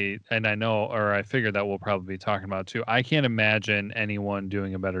honestly, I figured that we'll probably be talking about it too. I can't imagine anyone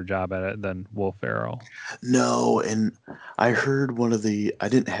doing a better job at it than Will Ferrell. No, and I heard I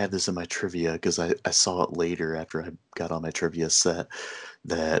didn't have this in my trivia because I saw it later after I got on my trivia set,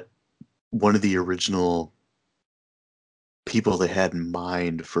 that one of the original people they had in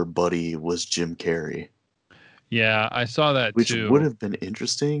mind for Buddy was Jim Carrey. Yeah, I saw that which too. Which would have been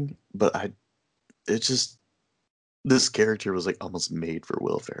interesting, but this character was almost made for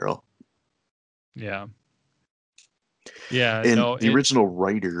Will Ferrell. Yeah. Yeah. And the original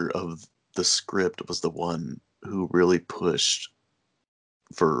writer of the script was the one who really pushed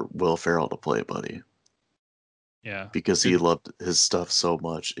for Will Ferrell to play Buddy. Yeah. Because he loved his stuff so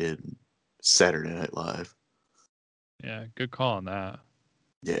much in Saturday Night Live. Yeah, good call on that.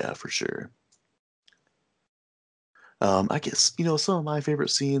 Yeah, for sure. I guess, some of my favorite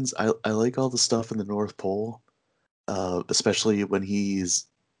scenes, I like all the stuff in the North Pole, especially when he's,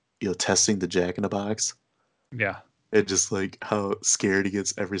 testing the Jack-in-the-Box. Yeah. And just how scared he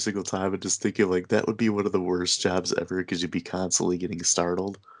gets every single time, and just thinking that would be one of the worst jobs ever because you'd be constantly getting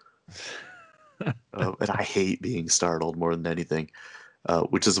startled. And I hate being startled more than anything,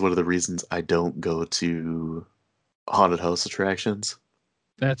 which is one of the reasons I don't go to haunted house attractions.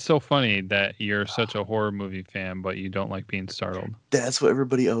 That's so funny that you're such a horror movie fan, but you don't like being startled. That's what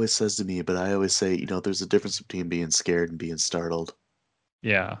everybody always says to me, but I always say, there's a difference between being scared and being startled.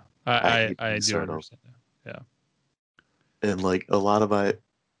 Yeah, I I hate I, I being do startled. understand that. Yeah. And like a lot of my,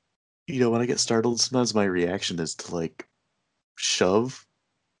 when I get startled, sometimes my reaction is to like shove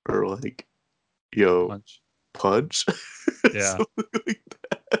or like, Punch. punch. Yeah. Something like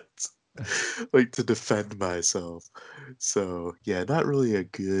that. Like to defend myself. So yeah, not really a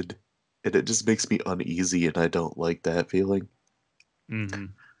good, and it just makes me uneasy, and I don't like that feeling. Hmm.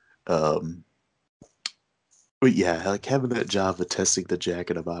 Um, but yeah, like having that job of testing the Jack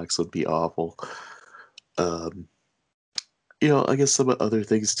in a Box would be awful. Um, I guess some other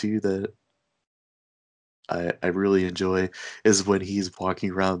things too that I really enjoy is when he's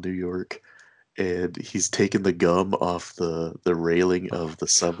walking around New York and he's taking the gum off the railing Oh of the God.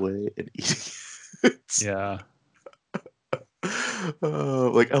 subway and eating it. Yeah.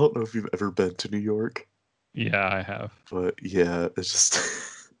 Like I don't know if you've ever been to New York, Yeah, I have. but yeah, it's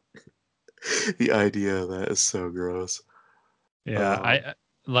just the idea of that is so gross. Yeah,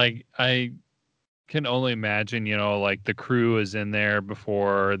 Um, I can only imagine, like the crew is in there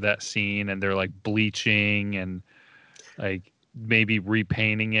before that scene and they're like bleaching and like maybe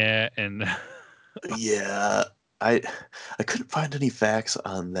repainting it and yeah, I I couldn't find any facts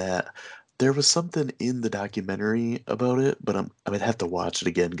on that. There was something in the documentary about it, but I would have to watch it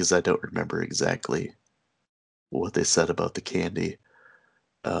again because I don't remember exactly what they said about the candy.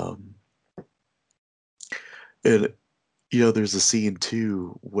 Um, and there's a scene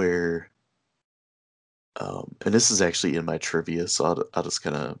too where, and this is actually in my trivia, so I'll just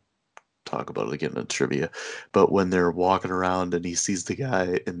kind of talk about it again in trivia. But when they're walking around and he sees the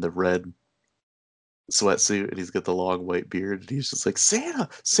guy in the red sweatsuit and he's got the long white beard and he's just like, Santa,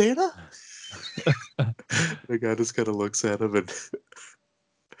 Santa. The guy just kind of looks at him, and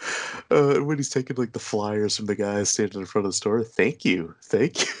when he's taking like the flyers from the guy standing in front of the store, thank you.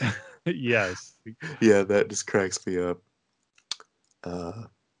 yes. Yeah, that just cracks me up. Uh,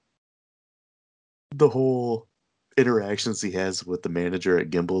 the whole interactions he has with the manager at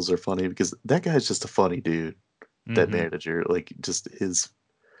Gimbals are funny because that guy's just a funny dude. That Hmm. manager, like just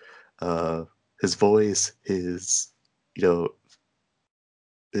uh his voice, you know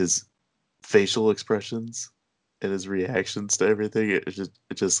his facial expressions and his reactions to everything. It's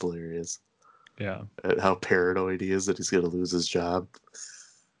just hilarious. Yeah. How paranoid he is that he's gonna lose his job.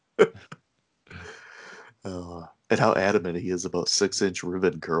 And how adamant he is about 6-inch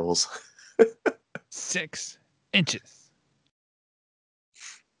ribbon curls. 6 inches.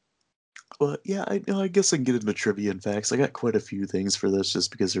 But yeah, I guess I can get into trivia and facts. I got quite a few things for this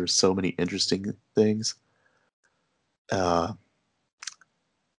just because there were so many interesting things. Uh,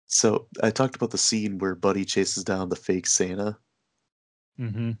 so I talked about the scene where Buddy chases down the fake Santa,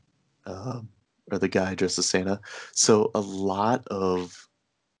 Hmm. um, or the guy dressed as Santa. So a lot of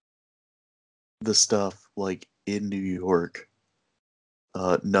the stuff, like in New York,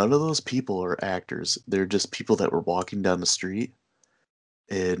 none of those people are actors. They're just people that were walking down the street.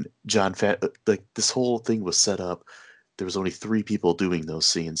 And like this whole thing was set up. There was only three people doing those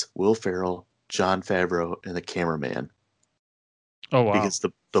scenes: Will Ferrell, John Favreau, and the cameraman. Oh wow. Because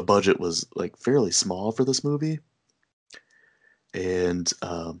the budget was like fairly small for this movie, and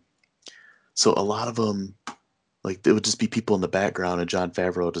so a lot of them, like, it would just be people in the background, and John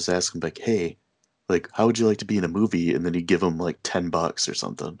Favreau would just ask him like, "Hey, like, how would you like to be in a movie?" And then he'd give him like $10 or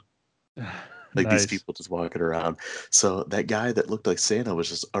something. Like these Nice. people just walking around. So that guy that looked like Santa was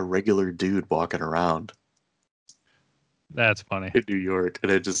just a regular dude walking around That's funny. in New York, and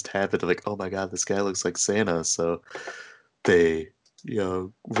it just happened like, oh my god, this guy looks like Santa. So they,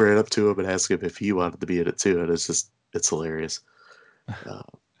 ran up to him and asked him if he wanted to be in it too, and it's hilarious. Uh,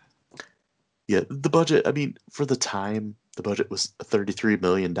 yeah, the budget. I mean, for the time, the budget was $33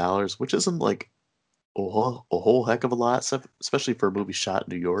 million, which isn't like a whole heck of a lot, especially for a movie shot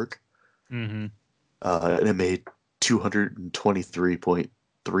in New York. Hmm. And it made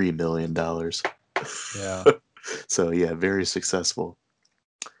 $223.3 million. Yeah. So yeah, very successful.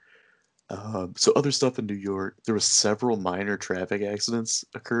 So other stuff in New York, there was several minor traffic accidents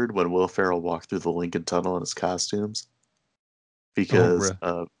occurred when Will Ferrell walked through the Lincoln Tunnel in his costumes Oh, because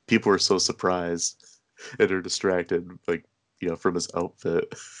people were so surprised and are distracted, like, from his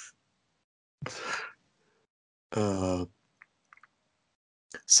outfit. Uh,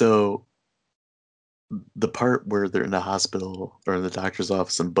 so the part where they're in the hospital or in the doctor's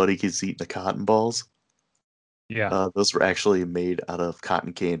office and Buddy keeps eating the cotton balls, yeah. those were actually made out of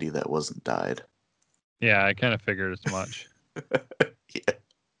cotton candy that wasn't dyed. Yeah, I kind of figured as much. Yeah.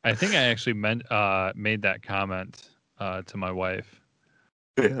 I think I actually made that comment to my wife.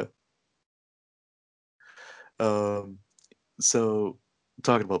 Yeah. So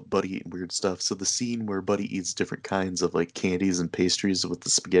talking about Buddy eating weird stuff. So the scene where Buddy eats different kinds of like candies and pastries with the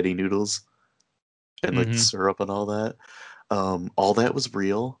spaghetti noodles and like the Hmm. syrup and all that was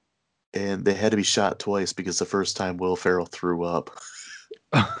real, and they had to be shot twice because the first time Will Ferrell threw up,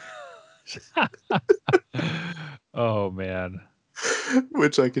 Oh man.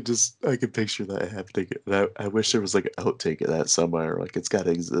 which I could picture that happening. And I wish there was like an outtake of that somewhere. Like it's got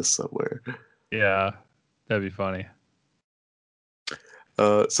to exist somewhere. Yeah, that'd be funny.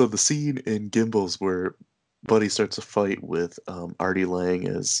 So the scene in Gimbals where Buddy starts a fight with Artie Lang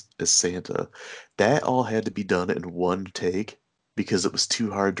as Santa, that all had to be done in one take because it was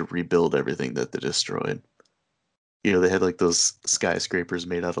too hard to rebuild everything that they destroyed. You know, they had like those skyscrapers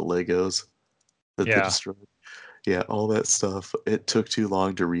made out of Legos that they Yeah. destroyed. Yeah, all that stuff. It took too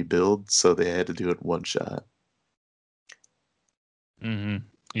long to rebuild, so they had to do it one shot. Hmm.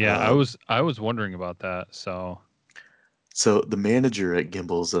 Yeah, Um, I was wondering about that. So so the manager at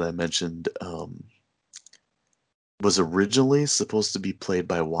Gimbals that I mentioned was originally supposed to be played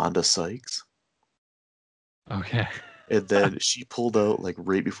by Wanda Sykes. okay. And then she pulled out like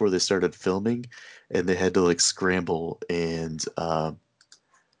right before they started filming, and they had to like scramble and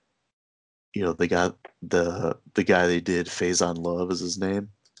they got the guy they did Phase on Love is his name.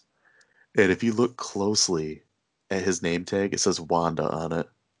 And if you look closely at his name tag, it says Wanda on it.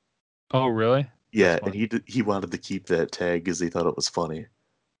 Oh, really? That's Yeah, and funny. he wanted to keep that tag because he thought it was funny.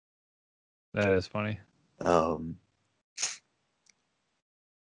 That is funny. Um,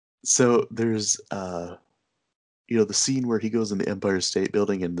 so there's the scene where he goes in the Empire State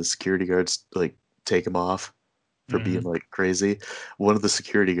Building and the security guards like take him off for being Hmm. like crazy. One of the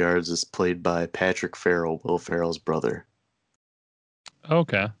security guards is played by Patrick Farrell, Will Ferrell's brother,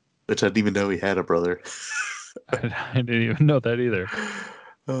 Okay. which I didn't even know he had a brother. I didn't even know that either.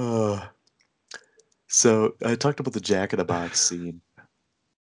 uh, so I talked about the Jack in a Box scene.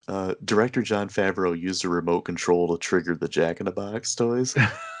 Director John Favreau used a remote control to trigger the Jack in a Box toys,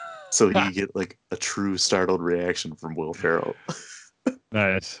 so he could get like a true startled reaction from Will Ferrell,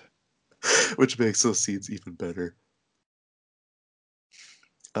 Nice. which makes those scenes even better.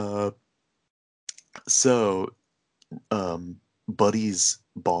 Uh, so Buddy's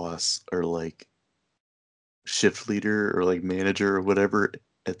boss or like shift leader or like manager or whatever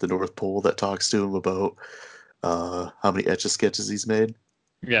at the North Pole that talks to him about how many etch a sketches he's made.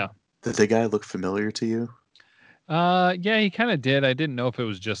 Yeah. Did the guy look familiar to you? Yeah, he kind of did. I didn't know if it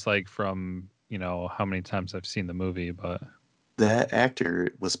was just like from, how many times I've seen the movie, but That actor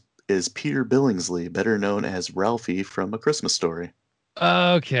is Peter Billingsley, better known as Ralphie from A Christmas Story.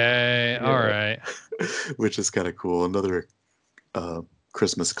 okay. All Yeah, right. which is kind of cool. Another uh,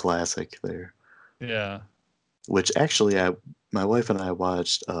 Christmas classic there. Yeah. Which actually, my wife and I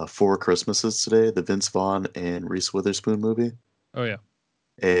watched Four Christmases today, the Vince Vaughn and Reese Witherspoon movie, Oh, yeah.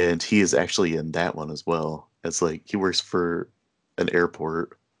 and he is actually in that one as well. It's like he works for an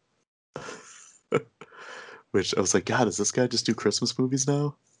airport, which I was like, God, does this guy just do Christmas movies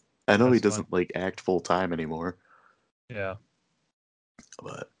now? I know he That's fun. doesn't like act full time anymore, Yeah.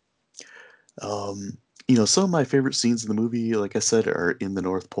 but some of my favorite scenes in the movie, like I said, are in the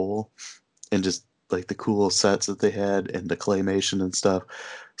North Pole and just like the cool sets that they had and the claymation and stuff.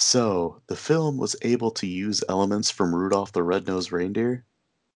 So the film was able to use elements from Rudolph the Red-Nosed Reindeer,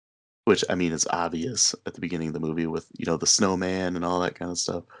 which I mean is obvious at the beginning of the movie with the snowman and all that kind of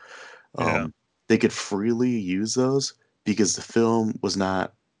stuff. Yeah. They could freely use those because the film was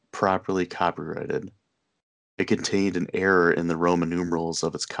not properly copyrighted. It contained an error in the Roman numerals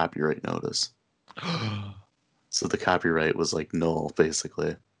of its copyright notice. So the copyright was like null,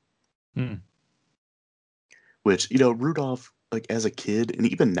 basically. Hmm. Which, Rudolph, like as a kid, and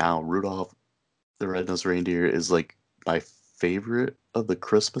even now, Rudolph the Red-Nosed Reindeer is like my favorite of the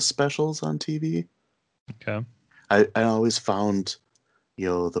Christmas specials on TV. Okay. I always found,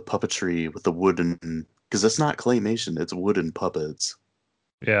 the puppetry with the wooden, because it's not claymation, it's wooden puppets.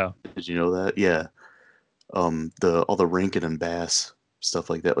 Yeah. Did you know that? Yeah. The all the Rankin and Bass stuff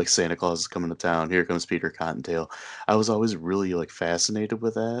like that, like Santa Claus is coming to town, here comes Peter Cottontail. I was always really like fascinated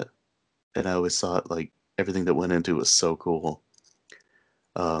with that, and I always thought like everything that went into it was so cool.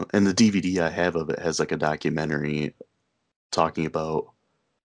 And the DVD I have of it has like a documentary talking about,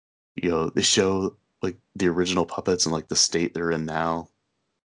 they show like the original puppets and like the state they're in now.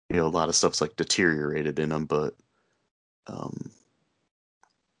 A lot of stuff's like deteriorated in them, but um,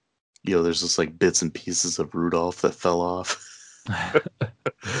 there's just like bits and pieces of Rudolph that fell off.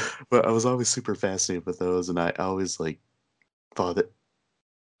 But I was always super fascinated with those, and I always like thought that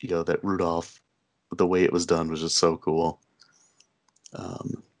that Rudolph, the way it was done was just so cool.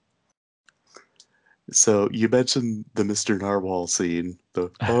 Um, so you mentioned the Mr. Narwhal scene, the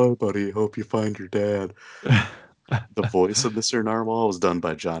 "Hi, buddy, hope you find your dad." The voice of Mr. Narwhal was done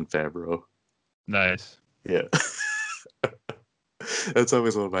by Jon Favreau. Nice. Yeah, that's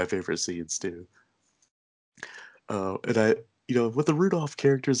always one of my favorite scenes too. And with the Rudolph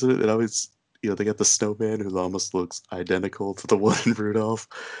characters in it, it always, they got the snowman who almost looks identical to the one in Rudolph.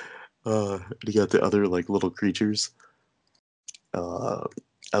 And you got the other like little creatures. Uh,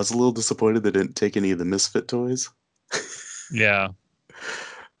 I was a little disappointed they didn't take any of the Misfit toys. Yeah.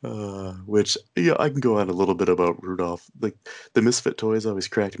 Which I can go on a little bit about Rudolph. Like the Misfit toys always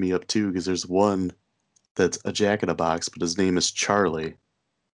cracked me up too because there's one that's a Jack in a Box, but his name is Charlie.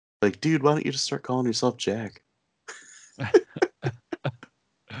 Like, dude, why don't you just start calling yourself Jack?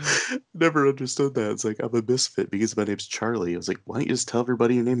 Never understood that. It's like I'm a misfit because my name's Charlie. I was like, why don't you just tell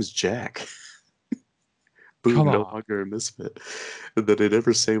everybody your name is Jack? Boom, Come no on. longer a misfit. And then they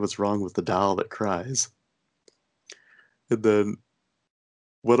never say what's wrong with the doll that cries. And then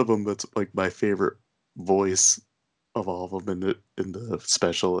one of them that's like my favorite voice of all of them in the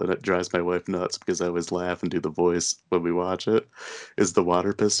special, and it drives my wife nuts because I always laugh and do the voice when we watch it, is the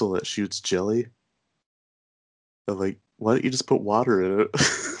water pistol that shoots jelly. I'm like, why don't you just put water in it?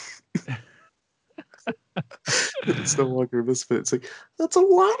 It's no longer a misfit. It's like, that's a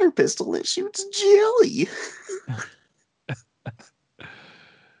water pistol that shoots jelly.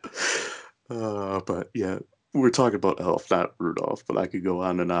 But yeah, we're talking about Elf, not Rudolph, but I could go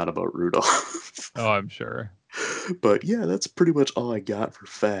on and on about Rudolph. Oh, I'm sure. But yeah, that's pretty much all I got for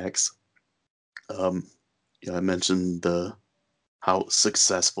facts. I mentioned how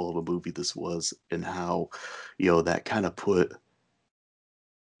successful of a movie this was and how, that kind of put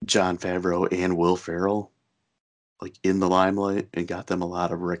Jon Favreau and Will Ferrell like in the limelight and got them a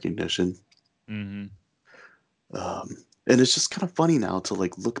lot of recognition. Mm-hmm. And it's just kind of funny now to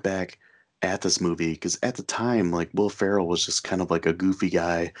like look back at this movie because at the time, like Will Ferrell was just kind of like a goofy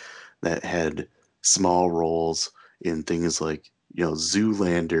guy that had small roles in things like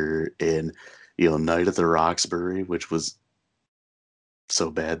Zoolander and Night at the Roxbury, which was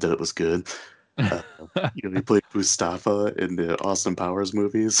so bad that it was good. He played Mustafa in the Austin Powers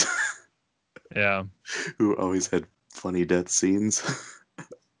movies, Yeah. who always had funny death scenes.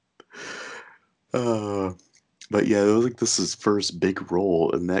 But yeah, it was like this is his first big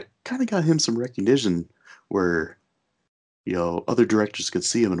role, and that kind of got him some recognition where, other directors could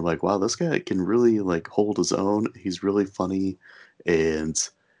see him and like, wow, this guy can really like hold his own. He's really funny, and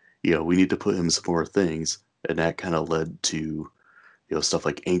we need to put him in some more things. And that kind of led to, stuff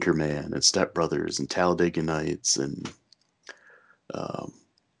like Anchorman and Step Brothers and Talladega Nights, and um,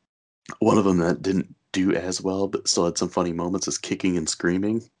 one of them that didn't do as well but still had some funny moments is Kicking and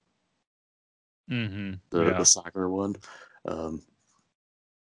Screaming. Mm-hmm. The soccer one, um,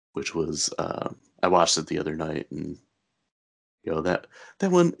 which was I watched it the other night, and that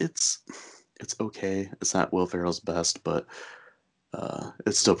one it's okay. It's not Will Ferrell's best, but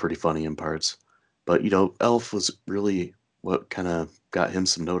it's still pretty funny in parts. But Elf was really what kind of got him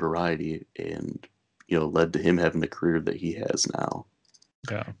some notoriety, and led to him having the career that he has now.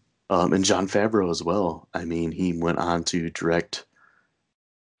 Yeah. And Jon Favreau as well. I mean, he went on to direct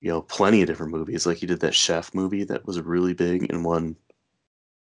plenty of different movies. Like he did that Chef movie that was really big and won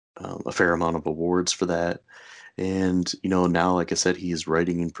a fair amount of awards for that. And now, like I said, he's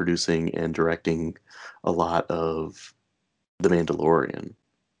writing and producing and directing a lot of The Mandalorian.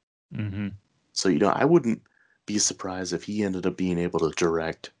 Mm-hmm. So I wouldn't be surprised if he ended up being able to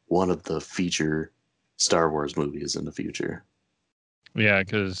direct one of the feature Star Wars movies in the future. Yeah,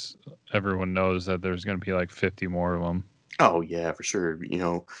 because everyone knows that there's going to be like 50 more of them. Oh yeah, for sure.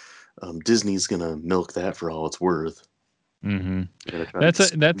 Disney's gonna milk that for all it's worth. Mm-hmm. They're gonna try to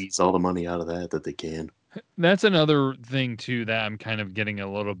squeeze all the money out of that they can. That's another thing too that I'm kind of getting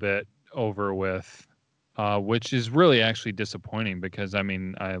a little bit over with, which is really actually disappointing because I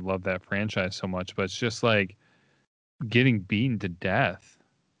mean I love that franchise so much, but it's just like getting beaten to death.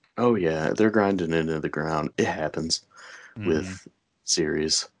 Oh yeah, they're grinding into the ground. It happens with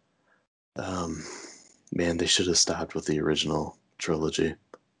series. Man, they should have stopped with the original trilogy.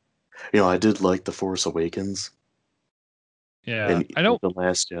 I did like The Force Awakens. Yeah, And I don't. The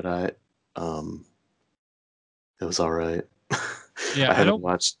Last Jedi. It was all right. Yeah, I haven't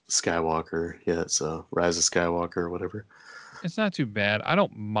watched Skywalker yet, so Rise of Skywalker or whatever. It's not too bad. I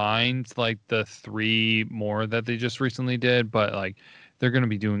don't mind like the 3 more that they just recently did, but like they're going to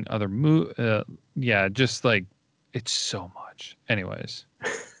be doing other yeah, just like It's so much. Anyways.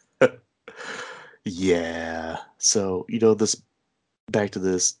 Yeah. So, this back to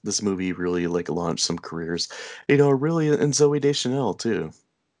this movie really like launched some careers. Really, and Zoe Deschanel too.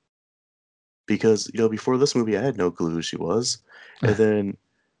 Because, before this movie I had no clue who she was. And then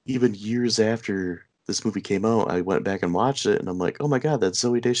even years after this movie came out, I went back and watched it and I'm like, "Oh my God, that's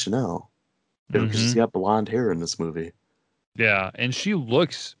Zoe Deschanel." Because she's got blonde hair in this movie. Yeah, and she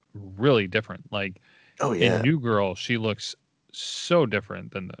looks really different. Like Oh in yeah. New Girl, she looks so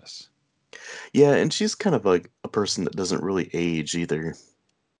different than this. Yeah, and she's kind of like a person that doesn't really age either.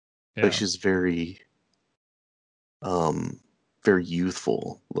 Like Yeah. she's um very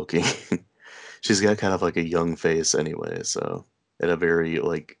youthful looking. She's got kind of like a young face anyway, so and a very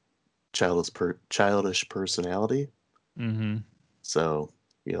like childish personality. Mm-hmm. So,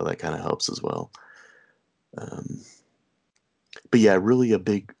 that kind of helps as well. Um, but yeah, really a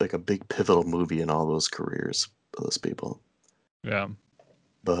big pivotal movie in all those careers of those people. Yeah.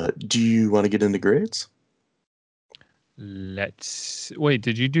 But do you want to get into grades? Let's wait.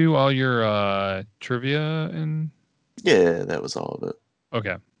 Did you do all your trivia and? Yeah, that was all of it.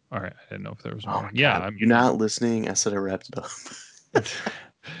 Okay. All right. I didn't know if there was Oh more. my Yeah. God, you're not listening. I said I wrapped it up.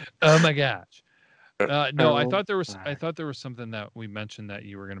 Oh my gosh. No, I Oh thought there was. I my- thought there was something that we mentioned that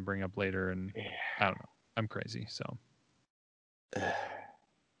you were going to bring up later, and I don't know. I'm crazy. So.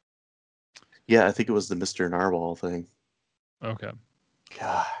 Yeah, I think it was the Mr. Narwhal thing. Okay.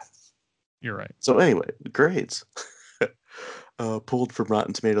 God. You're right. So anyway, grades. Pulled from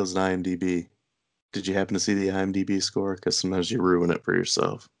Rotten Tomatoes and IMDb. Did you happen to see the IMDb score? Because sometimes you ruin it for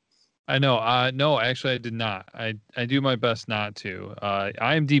yourself. I know. No, actually, I did not. I do my best not to.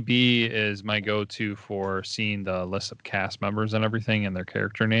 IMDb is my go-to for seeing the list of cast members and everything and their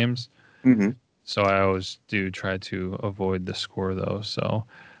character names. Mm-hmm. So I always do try to avoid the score, though. So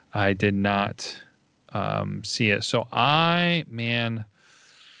I did not see it. So man,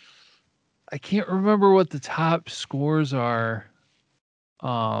 I can't remember what the top scores are.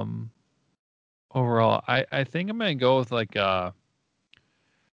 Overall, I think I'm gonna go with like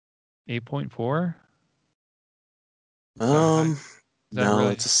 8.4. Is that No,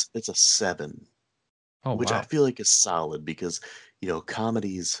 really? it's a 7, Oh which I wow. feel like is solid because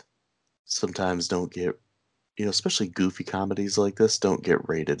comedies sometimes don't get especially goofy comedies like this don't get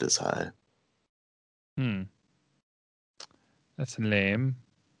rated as high. That's lame.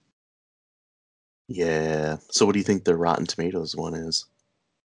 Yeah. So what do you think the Rotten Tomatoes one is?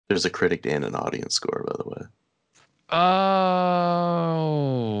 There's a critic and an audience score, by the way.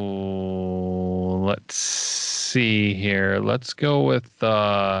 Oh, let's see here. Let's go with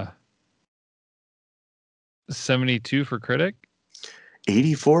 72 for critic.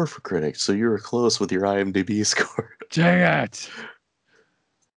 84 for critics, so you were close with your IMDb score. Dang it.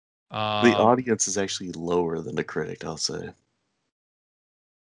 The audience is actually lower than the critic, I'll say.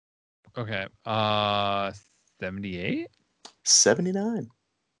 Okay. 78? 79.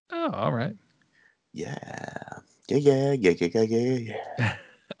 Oh, all right. Yeah. Yeah.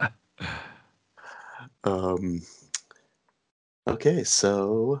 Okay,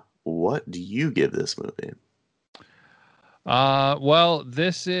 so what do you give this movie? Well,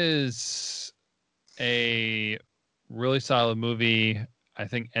 this is a really solid movie. I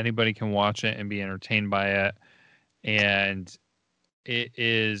think anybody can watch it and be entertained by it. And it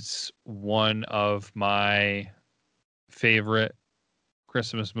is one of my favorite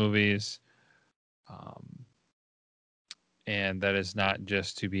Christmas movies. And that is not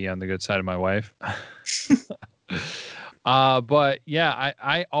just to be on the good side of my wife. But yeah,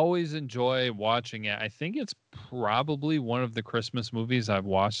 I always enjoy watching it. I think it's probably one of the Christmas movies I've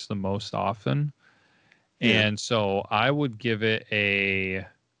watched the most often. Yeah. And so I would give it a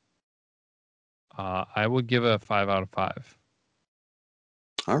 5 out of 5.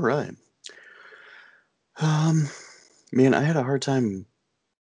 All right. Man, I had a hard time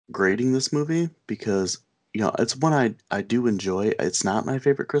grading this movie because it's one I do enjoy. It's not my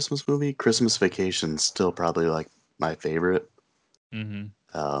favorite Christmas movie. Christmas Vacation's still probably like my favorite. Mm-hmm.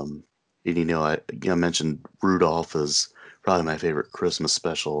 And I mentioned Rudolph is probably my favorite Christmas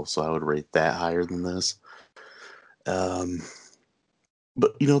special, so I would rate that higher than this. But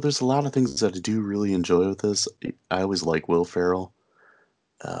there's a lot of things that I do really enjoy with this. I always like Will Ferrell.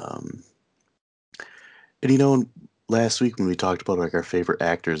 Um, and last week when we talked about like our favorite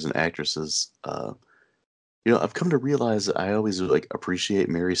actors and actresses, I've come to realize that I always like appreciate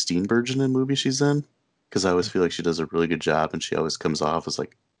Mary Steenburgen in movies she's in because I always feel like she does a really good job and she always comes off as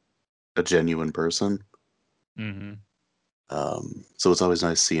like a genuine person. Mm-hmm. So it's always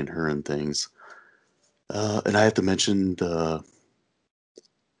nice seeing her in things. And I have to mention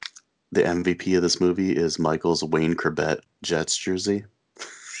the MVP of this movie is Michael's Wayne Corbett Jets jersey.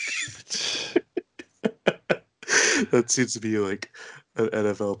 That seems to be like an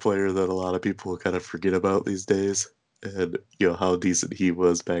NFL player that a lot of people kind of forget about these days, and how decent he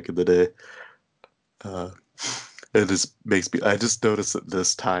was back in the day. It just makes me. I just noticed it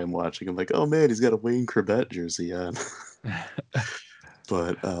this time watching. I'm like, oh man, he's got a Wayne Corbett jersey on.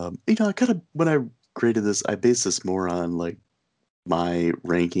 But I kind of when I graded this, I based this more on like my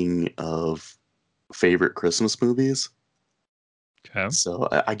ranking of favorite Christmas movies. Okay. So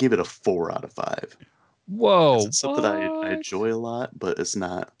I gave it a 4 out of 5. Whoa. It's something I enjoy a lot, but it's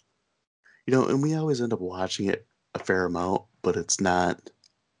not, and we always end up watching it a fair amount, but it's not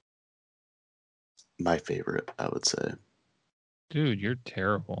my favorite, I would say. Dude, you're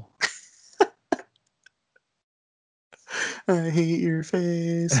terrible. I hate your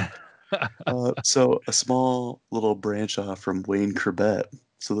face. So a small little branch off from Wayne Corbett.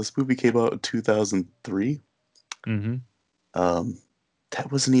 So this movie came out in 2003. Mm-hmm.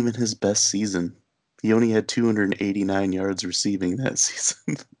 That wasn't even his best season. He only had 289 yards receiving that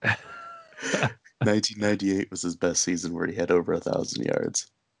season. 1998 was his best season where he had over 1,000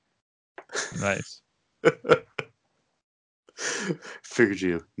 yards. Nice. Figured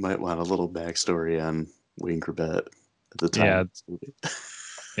you might want a little backstory on Wayne Corbett at the time. Yeah. Of this movie.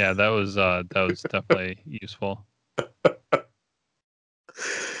 Yeah, that was definitely useful.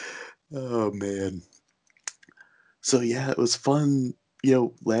 Oh man. So yeah, it was fun.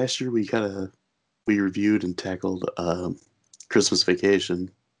 Last year we reviewed and tackled Christmas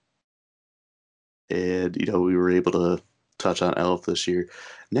Vacation, and we were able to touch on Elf this year.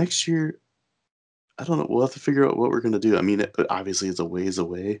 Next year, I don't know. We'll have to figure out what we're gonna do. I mean, obviously it's a ways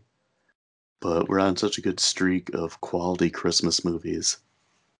away, but we're on such a good streak of quality Christmas movies.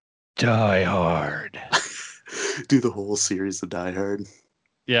 Die Hard. Do the whole series of Die Hard.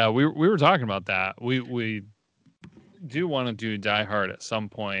 Yeah, we were talking about that. We do want to do Die Hard at some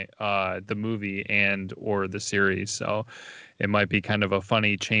point, the movie and or the series. So it might be kind of a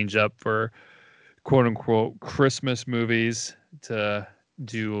funny change up for quote unquote Christmas movies to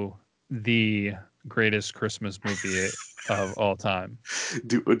do the greatest Christmas movie of all time.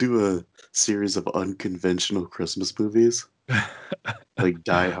 Do a series of unconventional Christmas movies. Like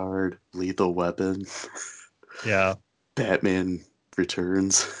Die Hard, Lethal Weapon. Yeah. Batman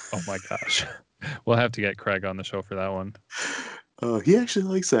Returns. Oh my gosh. We'll have to get Craig on the show for that one. He actually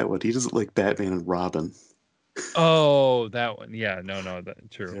likes that one. He doesn't like Batman and Robin. Oh, that one. Yeah, no,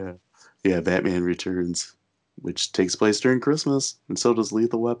 true. Yeah, Batman Returns, which takes place during Christmas, and so does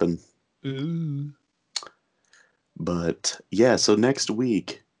Lethal Weapon. Ooh. But yeah, so next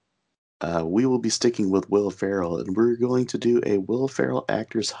week, we will be sticking with Will Ferrell, and we're going to do a Will Ferrell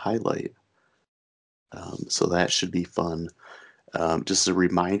Actors Highlight. So that should be fun. Just a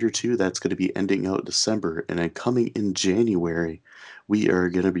reminder, too, that's going to be ending out December, and then coming in January, we are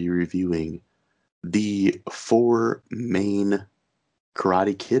going to be reviewing the 4 main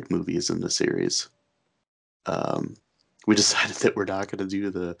Karate Kid movies in the series. We decided that we're not going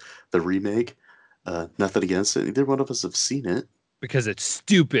to do the remake. Nothing against it. Neither one of us have seen it. Because it's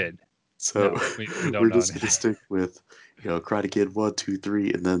stupid. So no, we don't we're know just going to stick with Karate Kid 1, 2,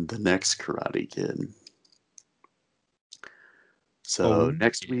 3, and then the next Karate Kid. So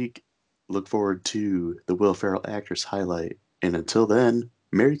next week, look forward to the Will Ferrell Actors Highlight. And until then,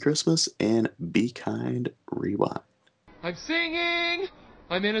 Merry Christmas and be kind, rewind. I'm singing.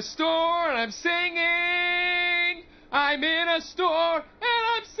 I'm in a store and I'm singing. I'm in a store and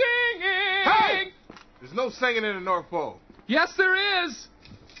I'm singing. Hey! There's no singing in the North Pole. Yes, there is.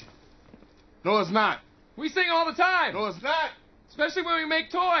 No, it's not. We sing all the time. No, it's not. Especially when we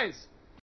make toys.